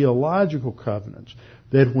extrapolated theological covenants.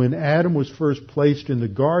 That when Adam was first placed in the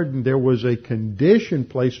garden, there was a condition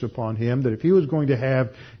placed upon him that if he was going to have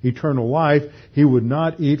eternal life, he would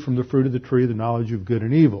not eat from the fruit of the tree of the knowledge of good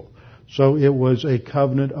and evil. So it was a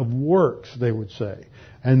covenant of works, they would say.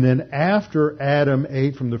 And then after Adam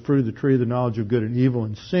ate from the fruit of the tree of the knowledge of good and evil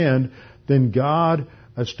and sinned, then God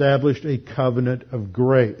established a covenant of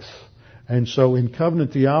grace. And so in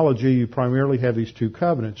covenant theology, you primarily have these two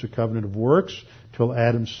covenants, a covenant of works till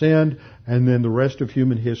Adam sinned, and then the rest of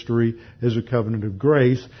human history is a covenant of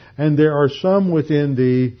grace. And there are some within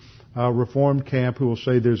the Reformed camp who will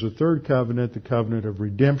say there's a third covenant, the covenant of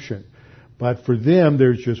redemption. But for them,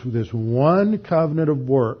 there's just this one covenant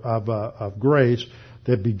of grace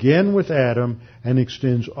that began with Adam and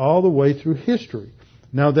extends all the way through history.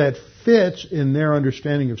 Now that fits in their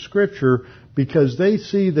understanding of Scripture because they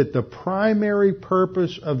see that the primary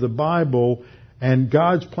purpose of the Bible and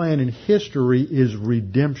God's plan in history is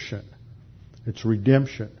redemption. It's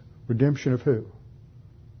redemption. Redemption of who?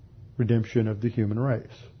 Redemption of the human race.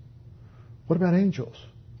 What about angels?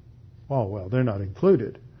 Oh, well, they're not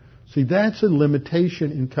included. See, that's a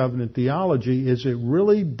limitation in covenant theology, is it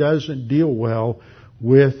really doesn't deal well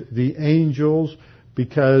with the angels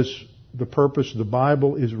because the purpose of the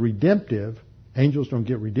Bible is redemptive. Angels don't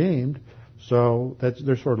get redeemed, so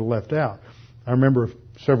they're sort of left out. I remember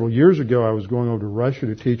several years ago I was going over to Russia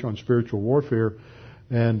to teach on spiritual warfare,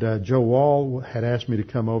 and Joe Wall had asked me to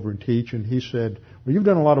come over and teach, and he said, well, you've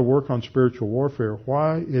done a lot of work on spiritual warfare.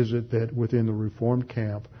 Why is it that within the Reformed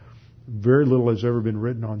camp very little has ever been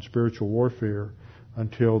written on spiritual warfare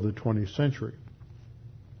until the 20th century?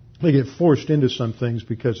 They get forced into some things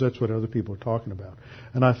because that's what other people are talking about.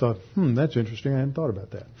 And I thought, that's interesting. I hadn't thought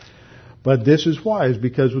about that. But this is why, is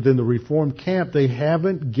because within the Reformed camp, they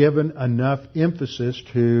haven't given enough emphasis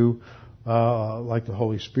to, like the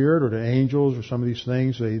Holy Spirit or to angels or some of these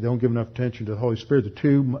things. They don't give enough attention to the Holy Spirit.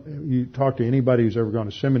 You talk to anybody who's ever gone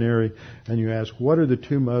to seminary and you ask, what are the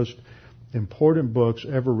two most important books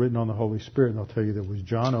ever written on the Holy Spirit? And they'll tell you there was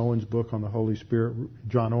John Owen's book on the Holy Spirit.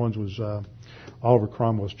 John Owens was Oliver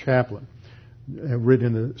Cromwell's chaplain. written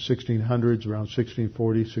in the 1600s, around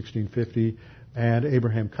 1640, 1650, and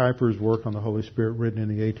Abraham Kuyper's work on the Holy Spirit written in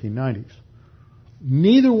the 1890s.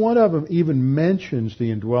 Neither one of them even mentions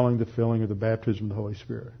the indwelling, the filling, or the baptism of the Holy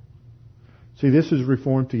Spirit. See, this is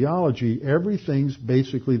Reformed theology. Everything's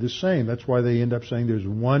basically the same. That's why they end up saying there's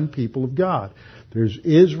one people of God. There's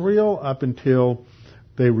Israel up until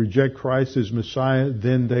they reject Christ as Messiah,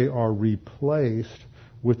 then they are replaced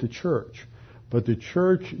with the church. But the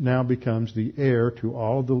church now becomes the heir to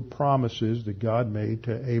all the promises that God made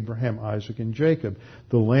to Abraham, Isaac, and Jacob.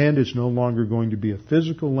 The land is no longer going to be a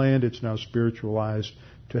physical land. It's now spiritualized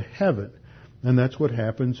to heaven. And that's what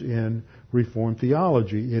happens in Reformed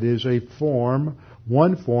theology. It is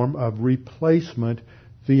one form of replacement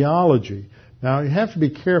theology. Now, you have to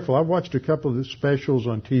be careful. I've watched a couple of the specials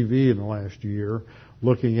on TV in the last year,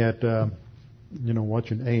 looking at,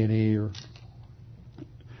 watching A&E or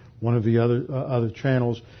one of the other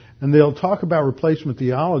channels, and they'll talk about replacement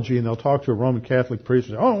theology, and they'll talk to a Roman Catholic priest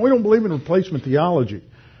and say, "Oh, we don't believe in replacement theology."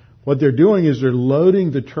 What they're doing is they're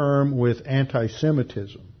loading the term with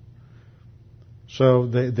anti-Semitism. So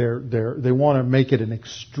they want to make it an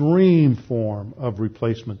extreme form of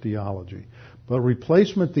replacement theology. But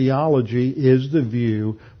replacement theology is the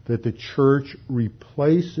view that the church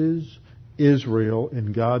replaces Israel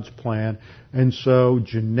in God's plan. And so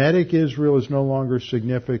genetic Israel is no longer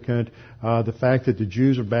significant. The fact that the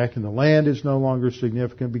Jews are back in the land is no longer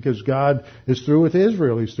significant because God is through with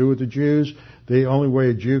Israel. He's through with the Jews. The only way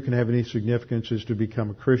a Jew can have any significance is to become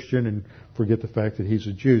a Christian and forget the fact that he's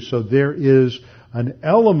a Jew. So there is an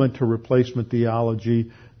element to replacement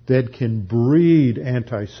theology that can breed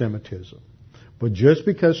anti-Semitism. But just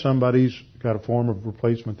because somebody's got a form of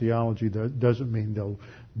replacement theology doesn't mean they'll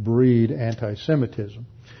breed anti-Semitism.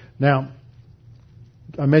 Now,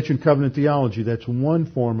 I mentioned covenant theology. That's one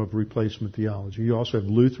form of replacement theology. You also have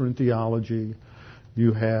Lutheran theology.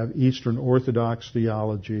 You have Eastern Orthodox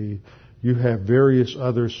theology. You have various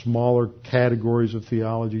other smaller categories of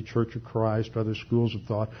theology, Church of Christ, other schools of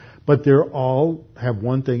thought. But they all have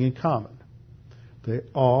one thing in common. They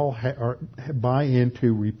all buy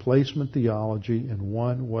into replacement theology in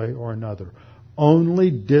one way or another.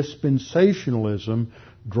 Only dispensationalism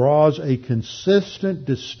draws a consistent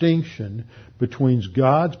distinction between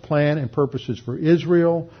God's plan and purposes for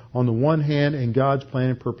Israel on the one hand and God's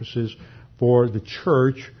plan and purposes for the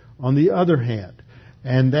church on the other hand.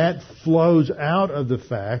 And that flows out of the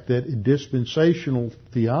fact that dispensational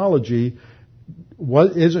theology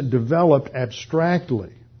isn't developed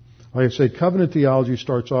abstractly. Like I said, covenant theology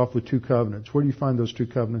starts off with two covenants. Where do you find those two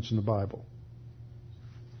covenants in the Bible?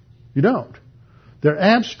 You don't. They're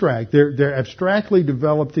abstract. They're abstractly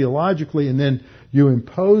developed theologically, and then you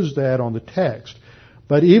impose that on the text.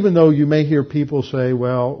 But even though you may hear people say,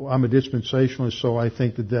 well, I'm a dispensationalist, so I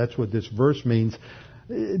think that that's what this verse means,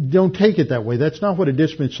 don't take it that way. That's not what a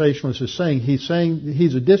dispensationalist is saying. He's saying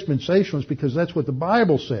he's a dispensationalist because that's what the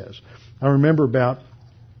Bible says. I remember I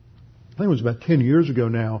think it was about 10 years ago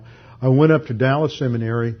now, I went up to Dallas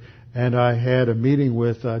Seminary and I had a meeting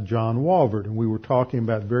with John Walvoord, and we were talking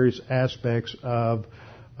about various aspects of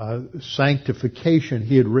sanctification.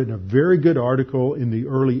 He had written a very good article in the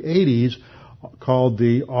early 80s called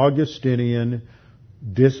The Augustinian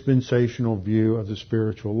Dispensational View of the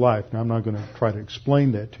Spiritual Life. Now, I'm not going to try to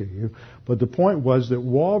explain that to you, but the point was that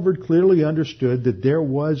Walvoord clearly understood that there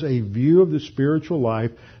was a view of the spiritual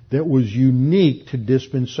life that was unique to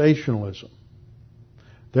dispensationalism,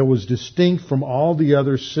 that was distinct from all the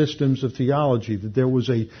other systems of theology, that there was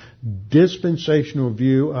a dispensational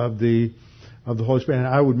view of the Holy Spirit. And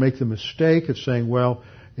I would make the mistake of saying, well,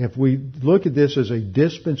 if we look at this as a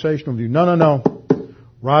dispensational view, no,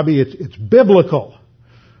 Robbie, it's biblical.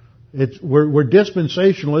 We're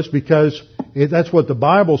dispensationalists because that's what the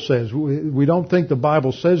Bible says. We don't think the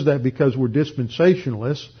Bible says that because we're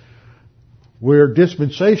dispensationalists. We're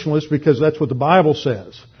dispensationalists because that's what the Bible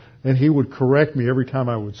says. And he would correct me every time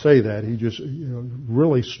I would say that. He just,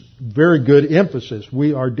 really very good emphasis.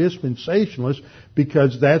 We are dispensationalists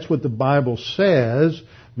because that's what the Bible says,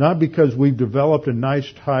 not because we've developed a nice,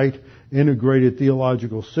 tight, integrated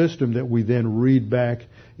theological system that we then read back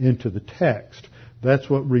into the text. That's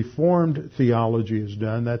what Reformed theology has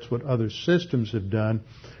done. That's what other systems have done.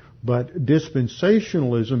 But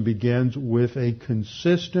dispensationalism begins with a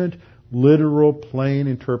consistent, literal, plain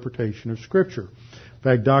interpretation of Scripture. In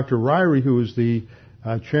fact, Dr. Ryrie, who was the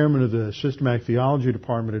chairman of the Systematic Theology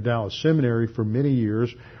Department at Dallas Seminary for many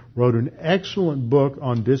years, wrote an excellent book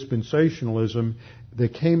on dispensationalism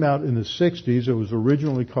that came out in the 60s. It was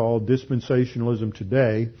originally called Dispensationalism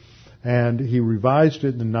Today, and he revised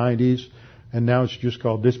it in the 90s, and now it's just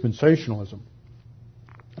called Dispensationalism.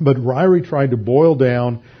 But Ryrie tried to boil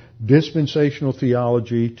down dispensational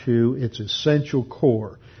theology to its essential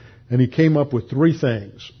core. And he came up with three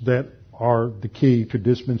things that are the key to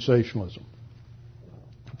dispensationalism.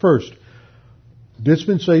 First,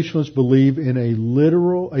 dispensationalists believe in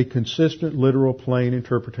a consistent, literal, plain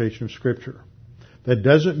interpretation of Scripture. That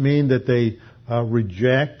doesn't mean that they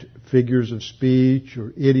reject figures of speech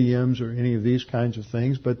or idioms or any of these kinds of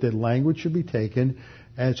things, but that language should be taken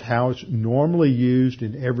as how it's normally used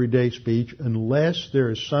in everyday speech, unless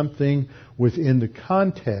there is something within the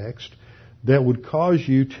context that would cause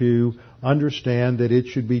you to understand that it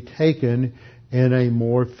should be taken in a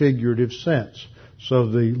more figurative sense. So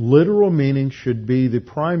the literal meaning should be the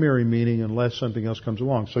primary meaning unless something else comes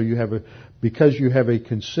along. So because you have a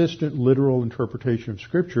consistent literal interpretation of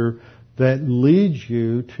Scripture, that leads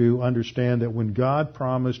you to understand that when God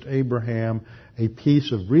promised Abraham a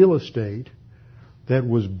piece of real estate that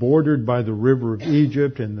was bordered by the river of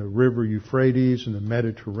Egypt and the river Euphrates and the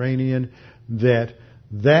Mediterranean,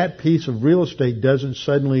 that piece of real estate doesn't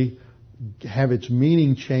suddenly have its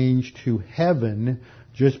meaning changed to heaven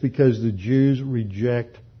just because the Jews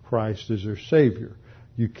reject Christ as their Savior.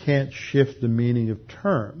 You can't shift the meaning of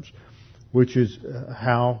terms, which is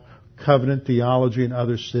how covenant theology and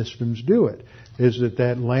other systems do it, is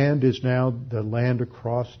that land is now the land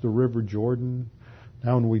across the River Jordan.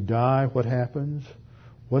 Now when we die, what happens?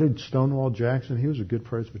 What did Stonewall Jackson, he was a good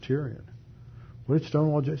Presbyterian. What did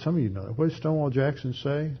Stonewall Jackson, some of you know that, what did Stonewall Jackson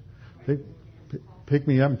say? Pick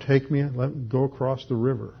me up and take me, and let me go across the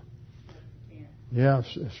river. Yeah,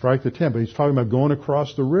 strike the tent. But he's talking about going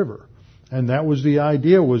across the river. And that was the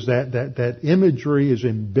idea, was that imagery is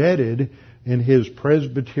embedded in his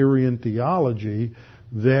Presbyterian theology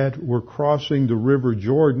that we're crossing the River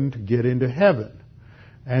Jordan to get into heaven.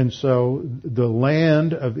 And so the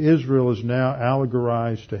land of Israel is now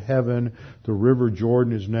allegorized to heaven. The River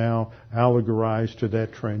Jordan is now allegorized to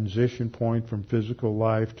that transition point from physical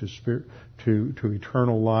life to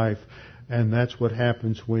eternal life. And that's what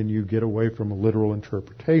happens when you get away from a literal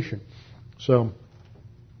interpretation. So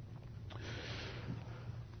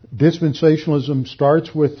dispensationalism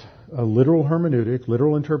starts with a literal hermeneutic,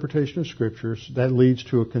 literal interpretation of Scriptures. That leads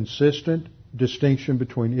to a consistent distinction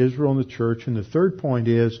between Israel and the church. And the third point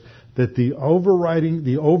is that the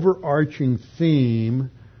overarching theme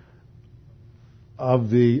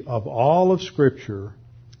of all of Scripture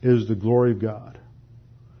is the glory of God.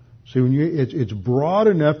 See, it's broad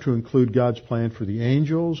enough to include God's plan for the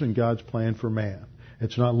angels and God's plan for man.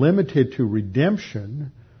 It's not limited to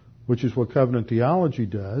redemption, which is what covenant theology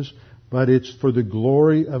does, but it's for the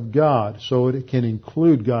glory of God. So it can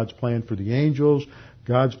include God's plan for the angels,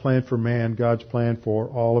 God's plan for man, God's plan for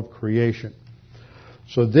all of creation.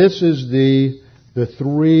 So this is the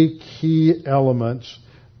three key elements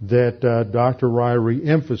that Dr. Ryrie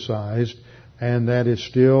emphasized, and that is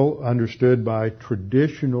still understood by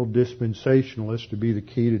traditional dispensationalists to be the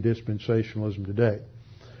key to dispensationalism today.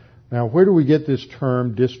 Now, where do we get this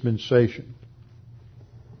term dispensation?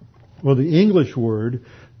 Well, the English word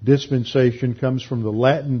dispensation comes from the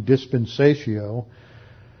Latin dispensatio,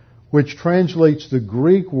 which translates the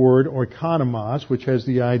Greek word oikonomos, which has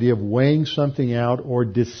the idea of weighing something out or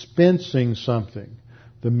dispensing something.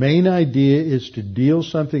 The main idea is to deal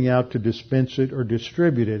something out, to dispense it or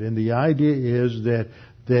distribute it. And the idea is that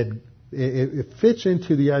it fits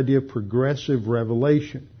into the idea of progressive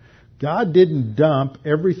revelation. God didn't dump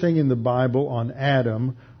everything in the Bible on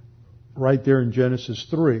Adam right there in Genesis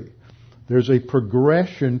 3. There's a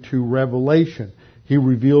progression to revelation. He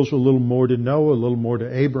reveals a little more to Noah, a little more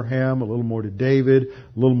to Abraham, a little more to David,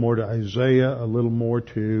 a little more to Isaiah, a little more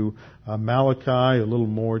to Malachi, a little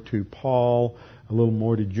more to Paul, a little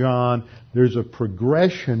more to John. There's a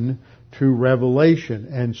progression to revelation.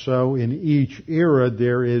 And so in each era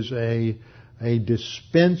there is a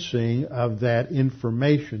dispensing of that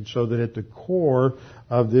information, so that at the core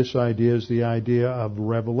of this idea is the idea of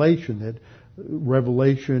revelation, that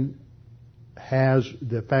revelation has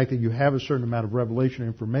the fact that you have a certain amount of revelation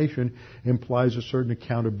information implies a certain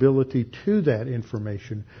accountability to that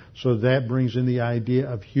information. So that brings in the idea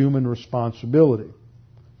of human responsibility.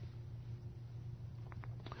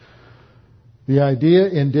 The idea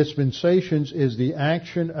in dispensations is the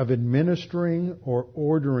action of administering or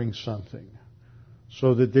ordering something,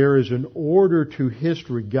 so that there is an order to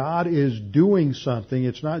history. God is doing something.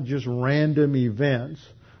 It's not just random events,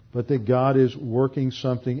 but that God is working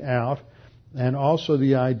something out. And also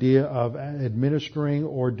the idea of administering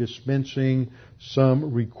or dispensing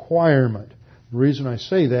some requirement. The reason I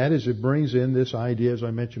say that is it brings in this idea, as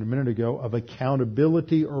I mentioned a minute ago, of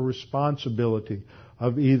accountability or responsibility,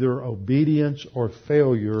 of either obedience or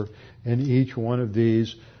failure in each one of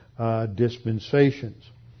these dispensations.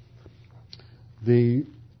 The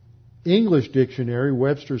English dictionary,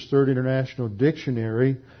 Webster's Third International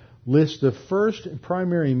Dictionary, lists the first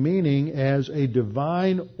primary meaning as a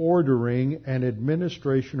divine ordering and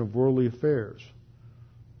administration of worldly affairs.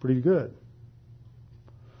 Pretty good.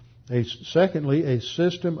 Secondly, a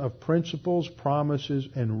system of principles, promises,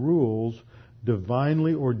 and rules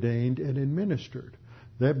divinely ordained and administered.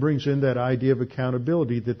 That brings in that idea of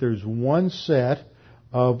accountability, that there's one set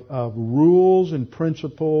of rules and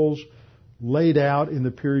principles laid out in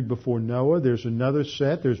the period before Noah. There's another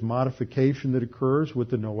set. There's modification that occurs with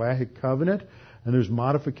the Noahic covenant, and there's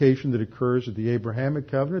modification that occurs at the Abrahamic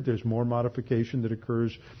covenant. There's more modification that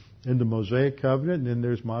occurs in the Mosaic covenant, and then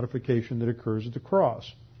there's modification that occurs at the cross.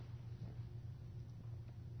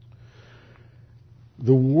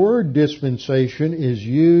 The word dispensation is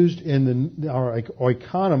used or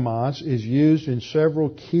oikonomos is used in several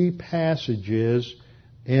key passages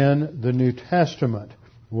in the New Testament.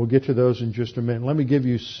 We'll get to those in just a minute. Let me give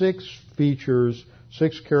you 6 features,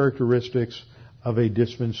 6 characteristics of a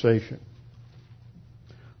dispensation.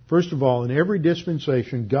 First of all, in every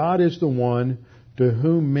dispensation, God is the one to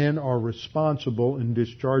whom men are responsible in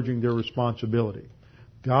discharging their responsibility.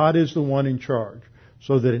 God is the one in charge.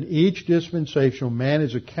 So that in each dispensational, man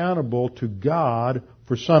is accountable to God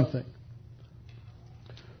for something.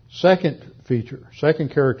 Second feature, second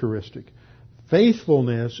characteristic,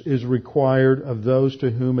 faithfulness is required of those to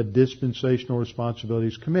whom a dispensational responsibility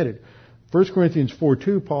is committed. 1 Corinthians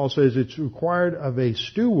 4:2, Paul says it's required of a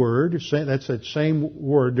steward, that's that same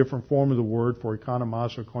word, different form of the word for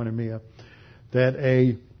economos or koinonia,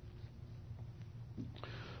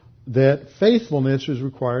 that faithfulness is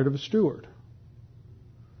required of a steward.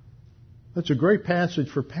 That's a great passage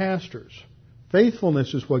for pastors.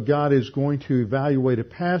 Faithfulness is what God is going to evaluate a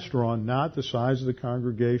pastor on, not the size of the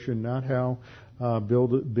congregation, not how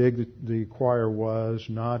big the choir was,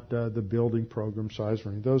 not the building program size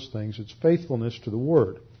or any of those things. It's faithfulness to the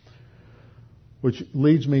Word. Which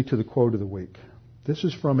leads me to the quote of the week. This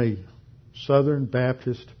is from a Southern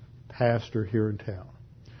Baptist pastor here in town.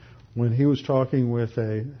 When he was talking with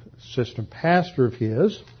a assistant pastor of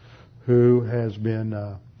his who has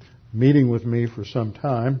been meeting with me for some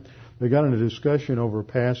time, they got in a discussion over a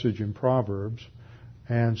passage in Proverbs,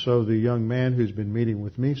 and so the young man who's been meeting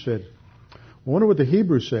with me said, I wonder what the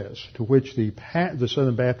Hebrew says, to which the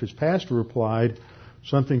Southern Baptist pastor replied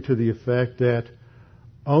something to the effect that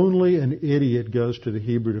only an idiot goes to the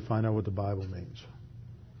Hebrew to find out what the Bible means.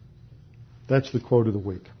 That's the quote of the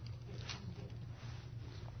week.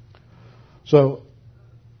 So,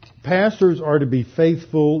 pastors are to be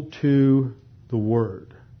faithful to the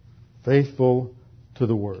Word. Faithful to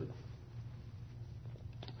the Word.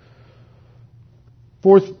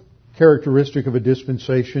 Fourth characteristic of a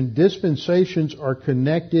dispensation, dispensations are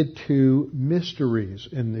connected to mysteries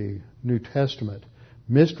in the New Testament.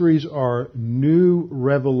 Mysteries are new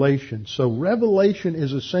revelation. So revelation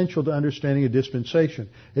is essential to understanding a dispensation.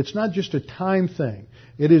 It's not just a time thing.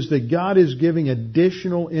 It is that God is giving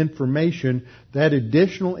additional information. That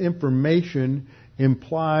additional information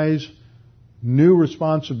implies new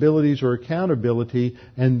responsibilities or accountability,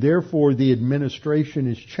 and therefore the administration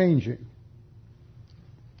is changing.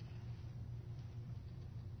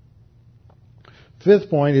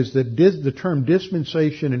 Fifth point is that the term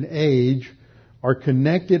dispensation and age are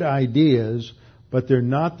connected ideas, but they're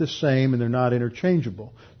not the same and they're not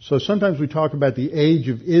interchangeable. So sometimes we talk about the age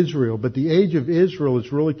of Israel, but the age of Israel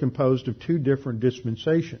is really composed of 2 different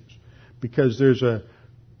dispensations, because there's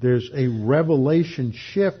a revelation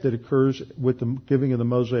shift that occurs with the giving of the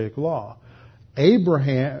Mosaic Law.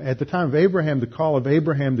 Abraham, at the time of Abraham, the call of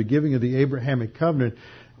Abraham, the giving of the Abrahamic covenant,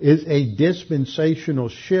 is a dispensational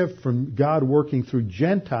shift from God working through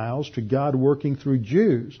Gentiles to God working through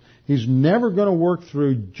Jews. He's never going to work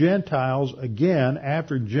through Gentiles again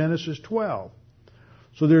after Genesis 12.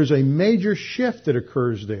 So there's a major shift that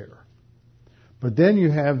occurs there. But then you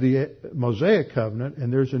have the Mosaic covenant,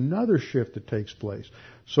 and there's another shift that takes place.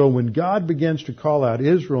 So when God begins to call out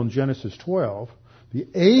Israel in Genesis 12, the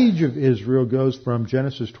age of Israel goes from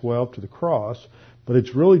Genesis 12 to the cross, but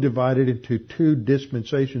it's really divided into 2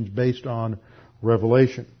 dispensations based on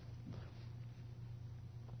Revelation.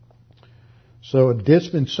 So a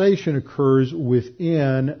dispensation occurs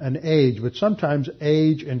within an age, but sometimes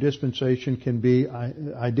age and dispensation can be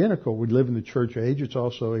identical. We live in the church age. It's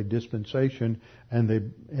also a dispensation, and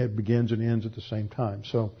it begins and ends at the same time.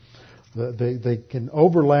 So they can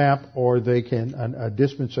overlap, or a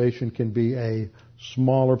dispensation can be a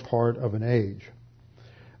smaller part of an age.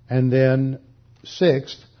 And then,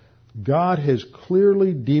 sixth, God has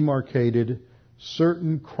clearly demarcated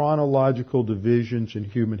certain chronological divisions in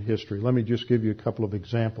human history. Let me just give you a couple of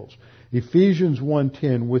examples. Ephesians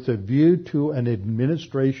 1:10, with a view to an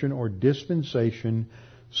administration or dispensation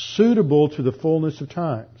suitable to the fullness of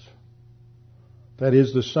times. That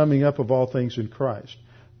is the summing up of all things in Christ.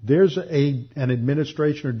 There's an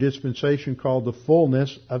administration or dispensation called the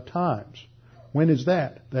fullness of times. When is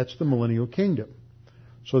that? That's the millennial kingdom.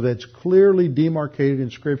 So that's clearly demarcated in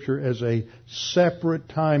Scripture as a separate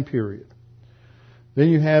time period. Then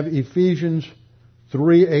you have Ephesians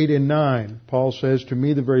 3:8 and 9. Paul says, to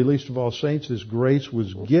me, the very least of all saints, this grace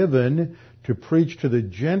was given to preach to the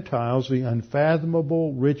Gentiles the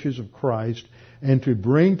unfathomable riches of Christ and to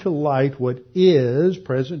bring to light what is,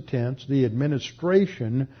 present tense, the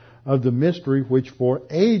administration of the mystery which for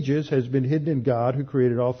ages has been hidden in God who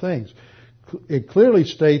created all things. It clearly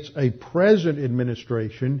states a present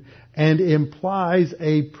administration and implies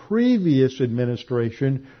a previous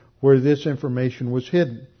administration where this information was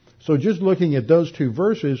hidden. So just looking at those two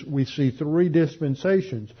verses, we see three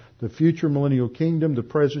dispensations: the future millennial kingdom, the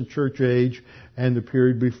present church age, and the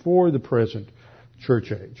period before the present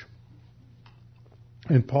church age.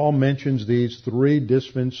 And Paul mentions these three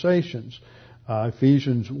dispensations.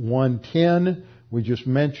 Ephesians 1:10, we just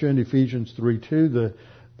mentioned. Ephesians 3:2,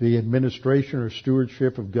 the administration or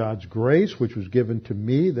stewardship of God's grace, which was given to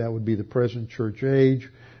me. That would be the present church age.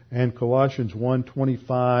 And Colossians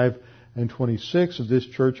 1:25 and 26, of this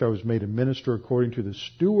church I was made a minister according to the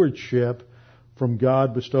stewardship from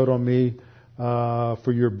God bestowed on me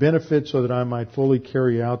for your benefit, so that I might fully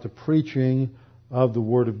carry out the preaching of the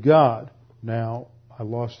Word of God. Now, I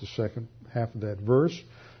lost the second half of that verse.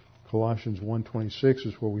 Colossians 1:26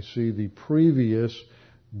 is where we see the previous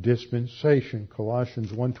dispensation.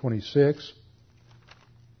 Colossians 1:26.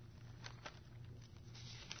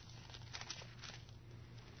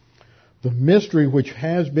 The mystery which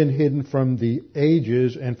has been hidden from the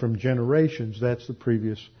ages and from generations, that's the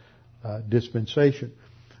previous dispensation.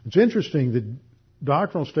 It's interesting, the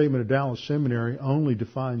doctrinal statement of Dallas Seminary only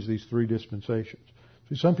defines these three dispensations.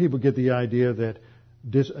 So some people get the idea that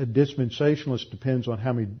a dispensationalist depends on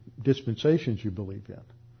how many dispensations you believe in.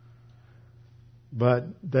 But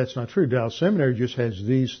that's not true. Dallas Seminary just has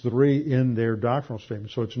these three in their doctrinal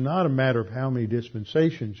statement. So it's not a matter of how many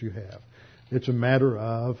dispensations you have. It's a matter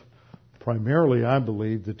of, primarily, I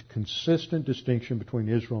believe, the consistent distinction between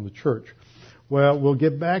Israel and the church. Well, we'll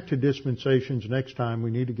get back to dispensations next time.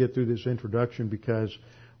 We need to get through this introduction because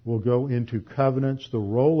we'll go into covenants, the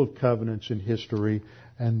role of covenants in history,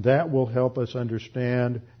 and that will help us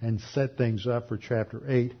understand and set things up for chapter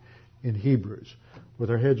 8 in Hebrews. With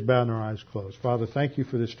our heads bowed and our eyes closed. Father, thank you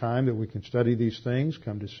for this time that we can study these things,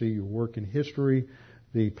 come to see your work in history,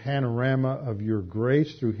 the panorama of your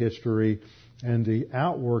grace through history, and the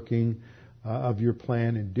outworking of your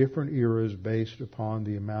plan in different eras based upon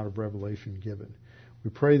the amount of revelation given. We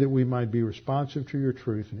pray that we might be responsive to your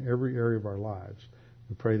truth in every area of our lives.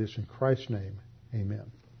 We pray this in Christ's name.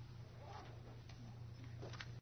 Amen.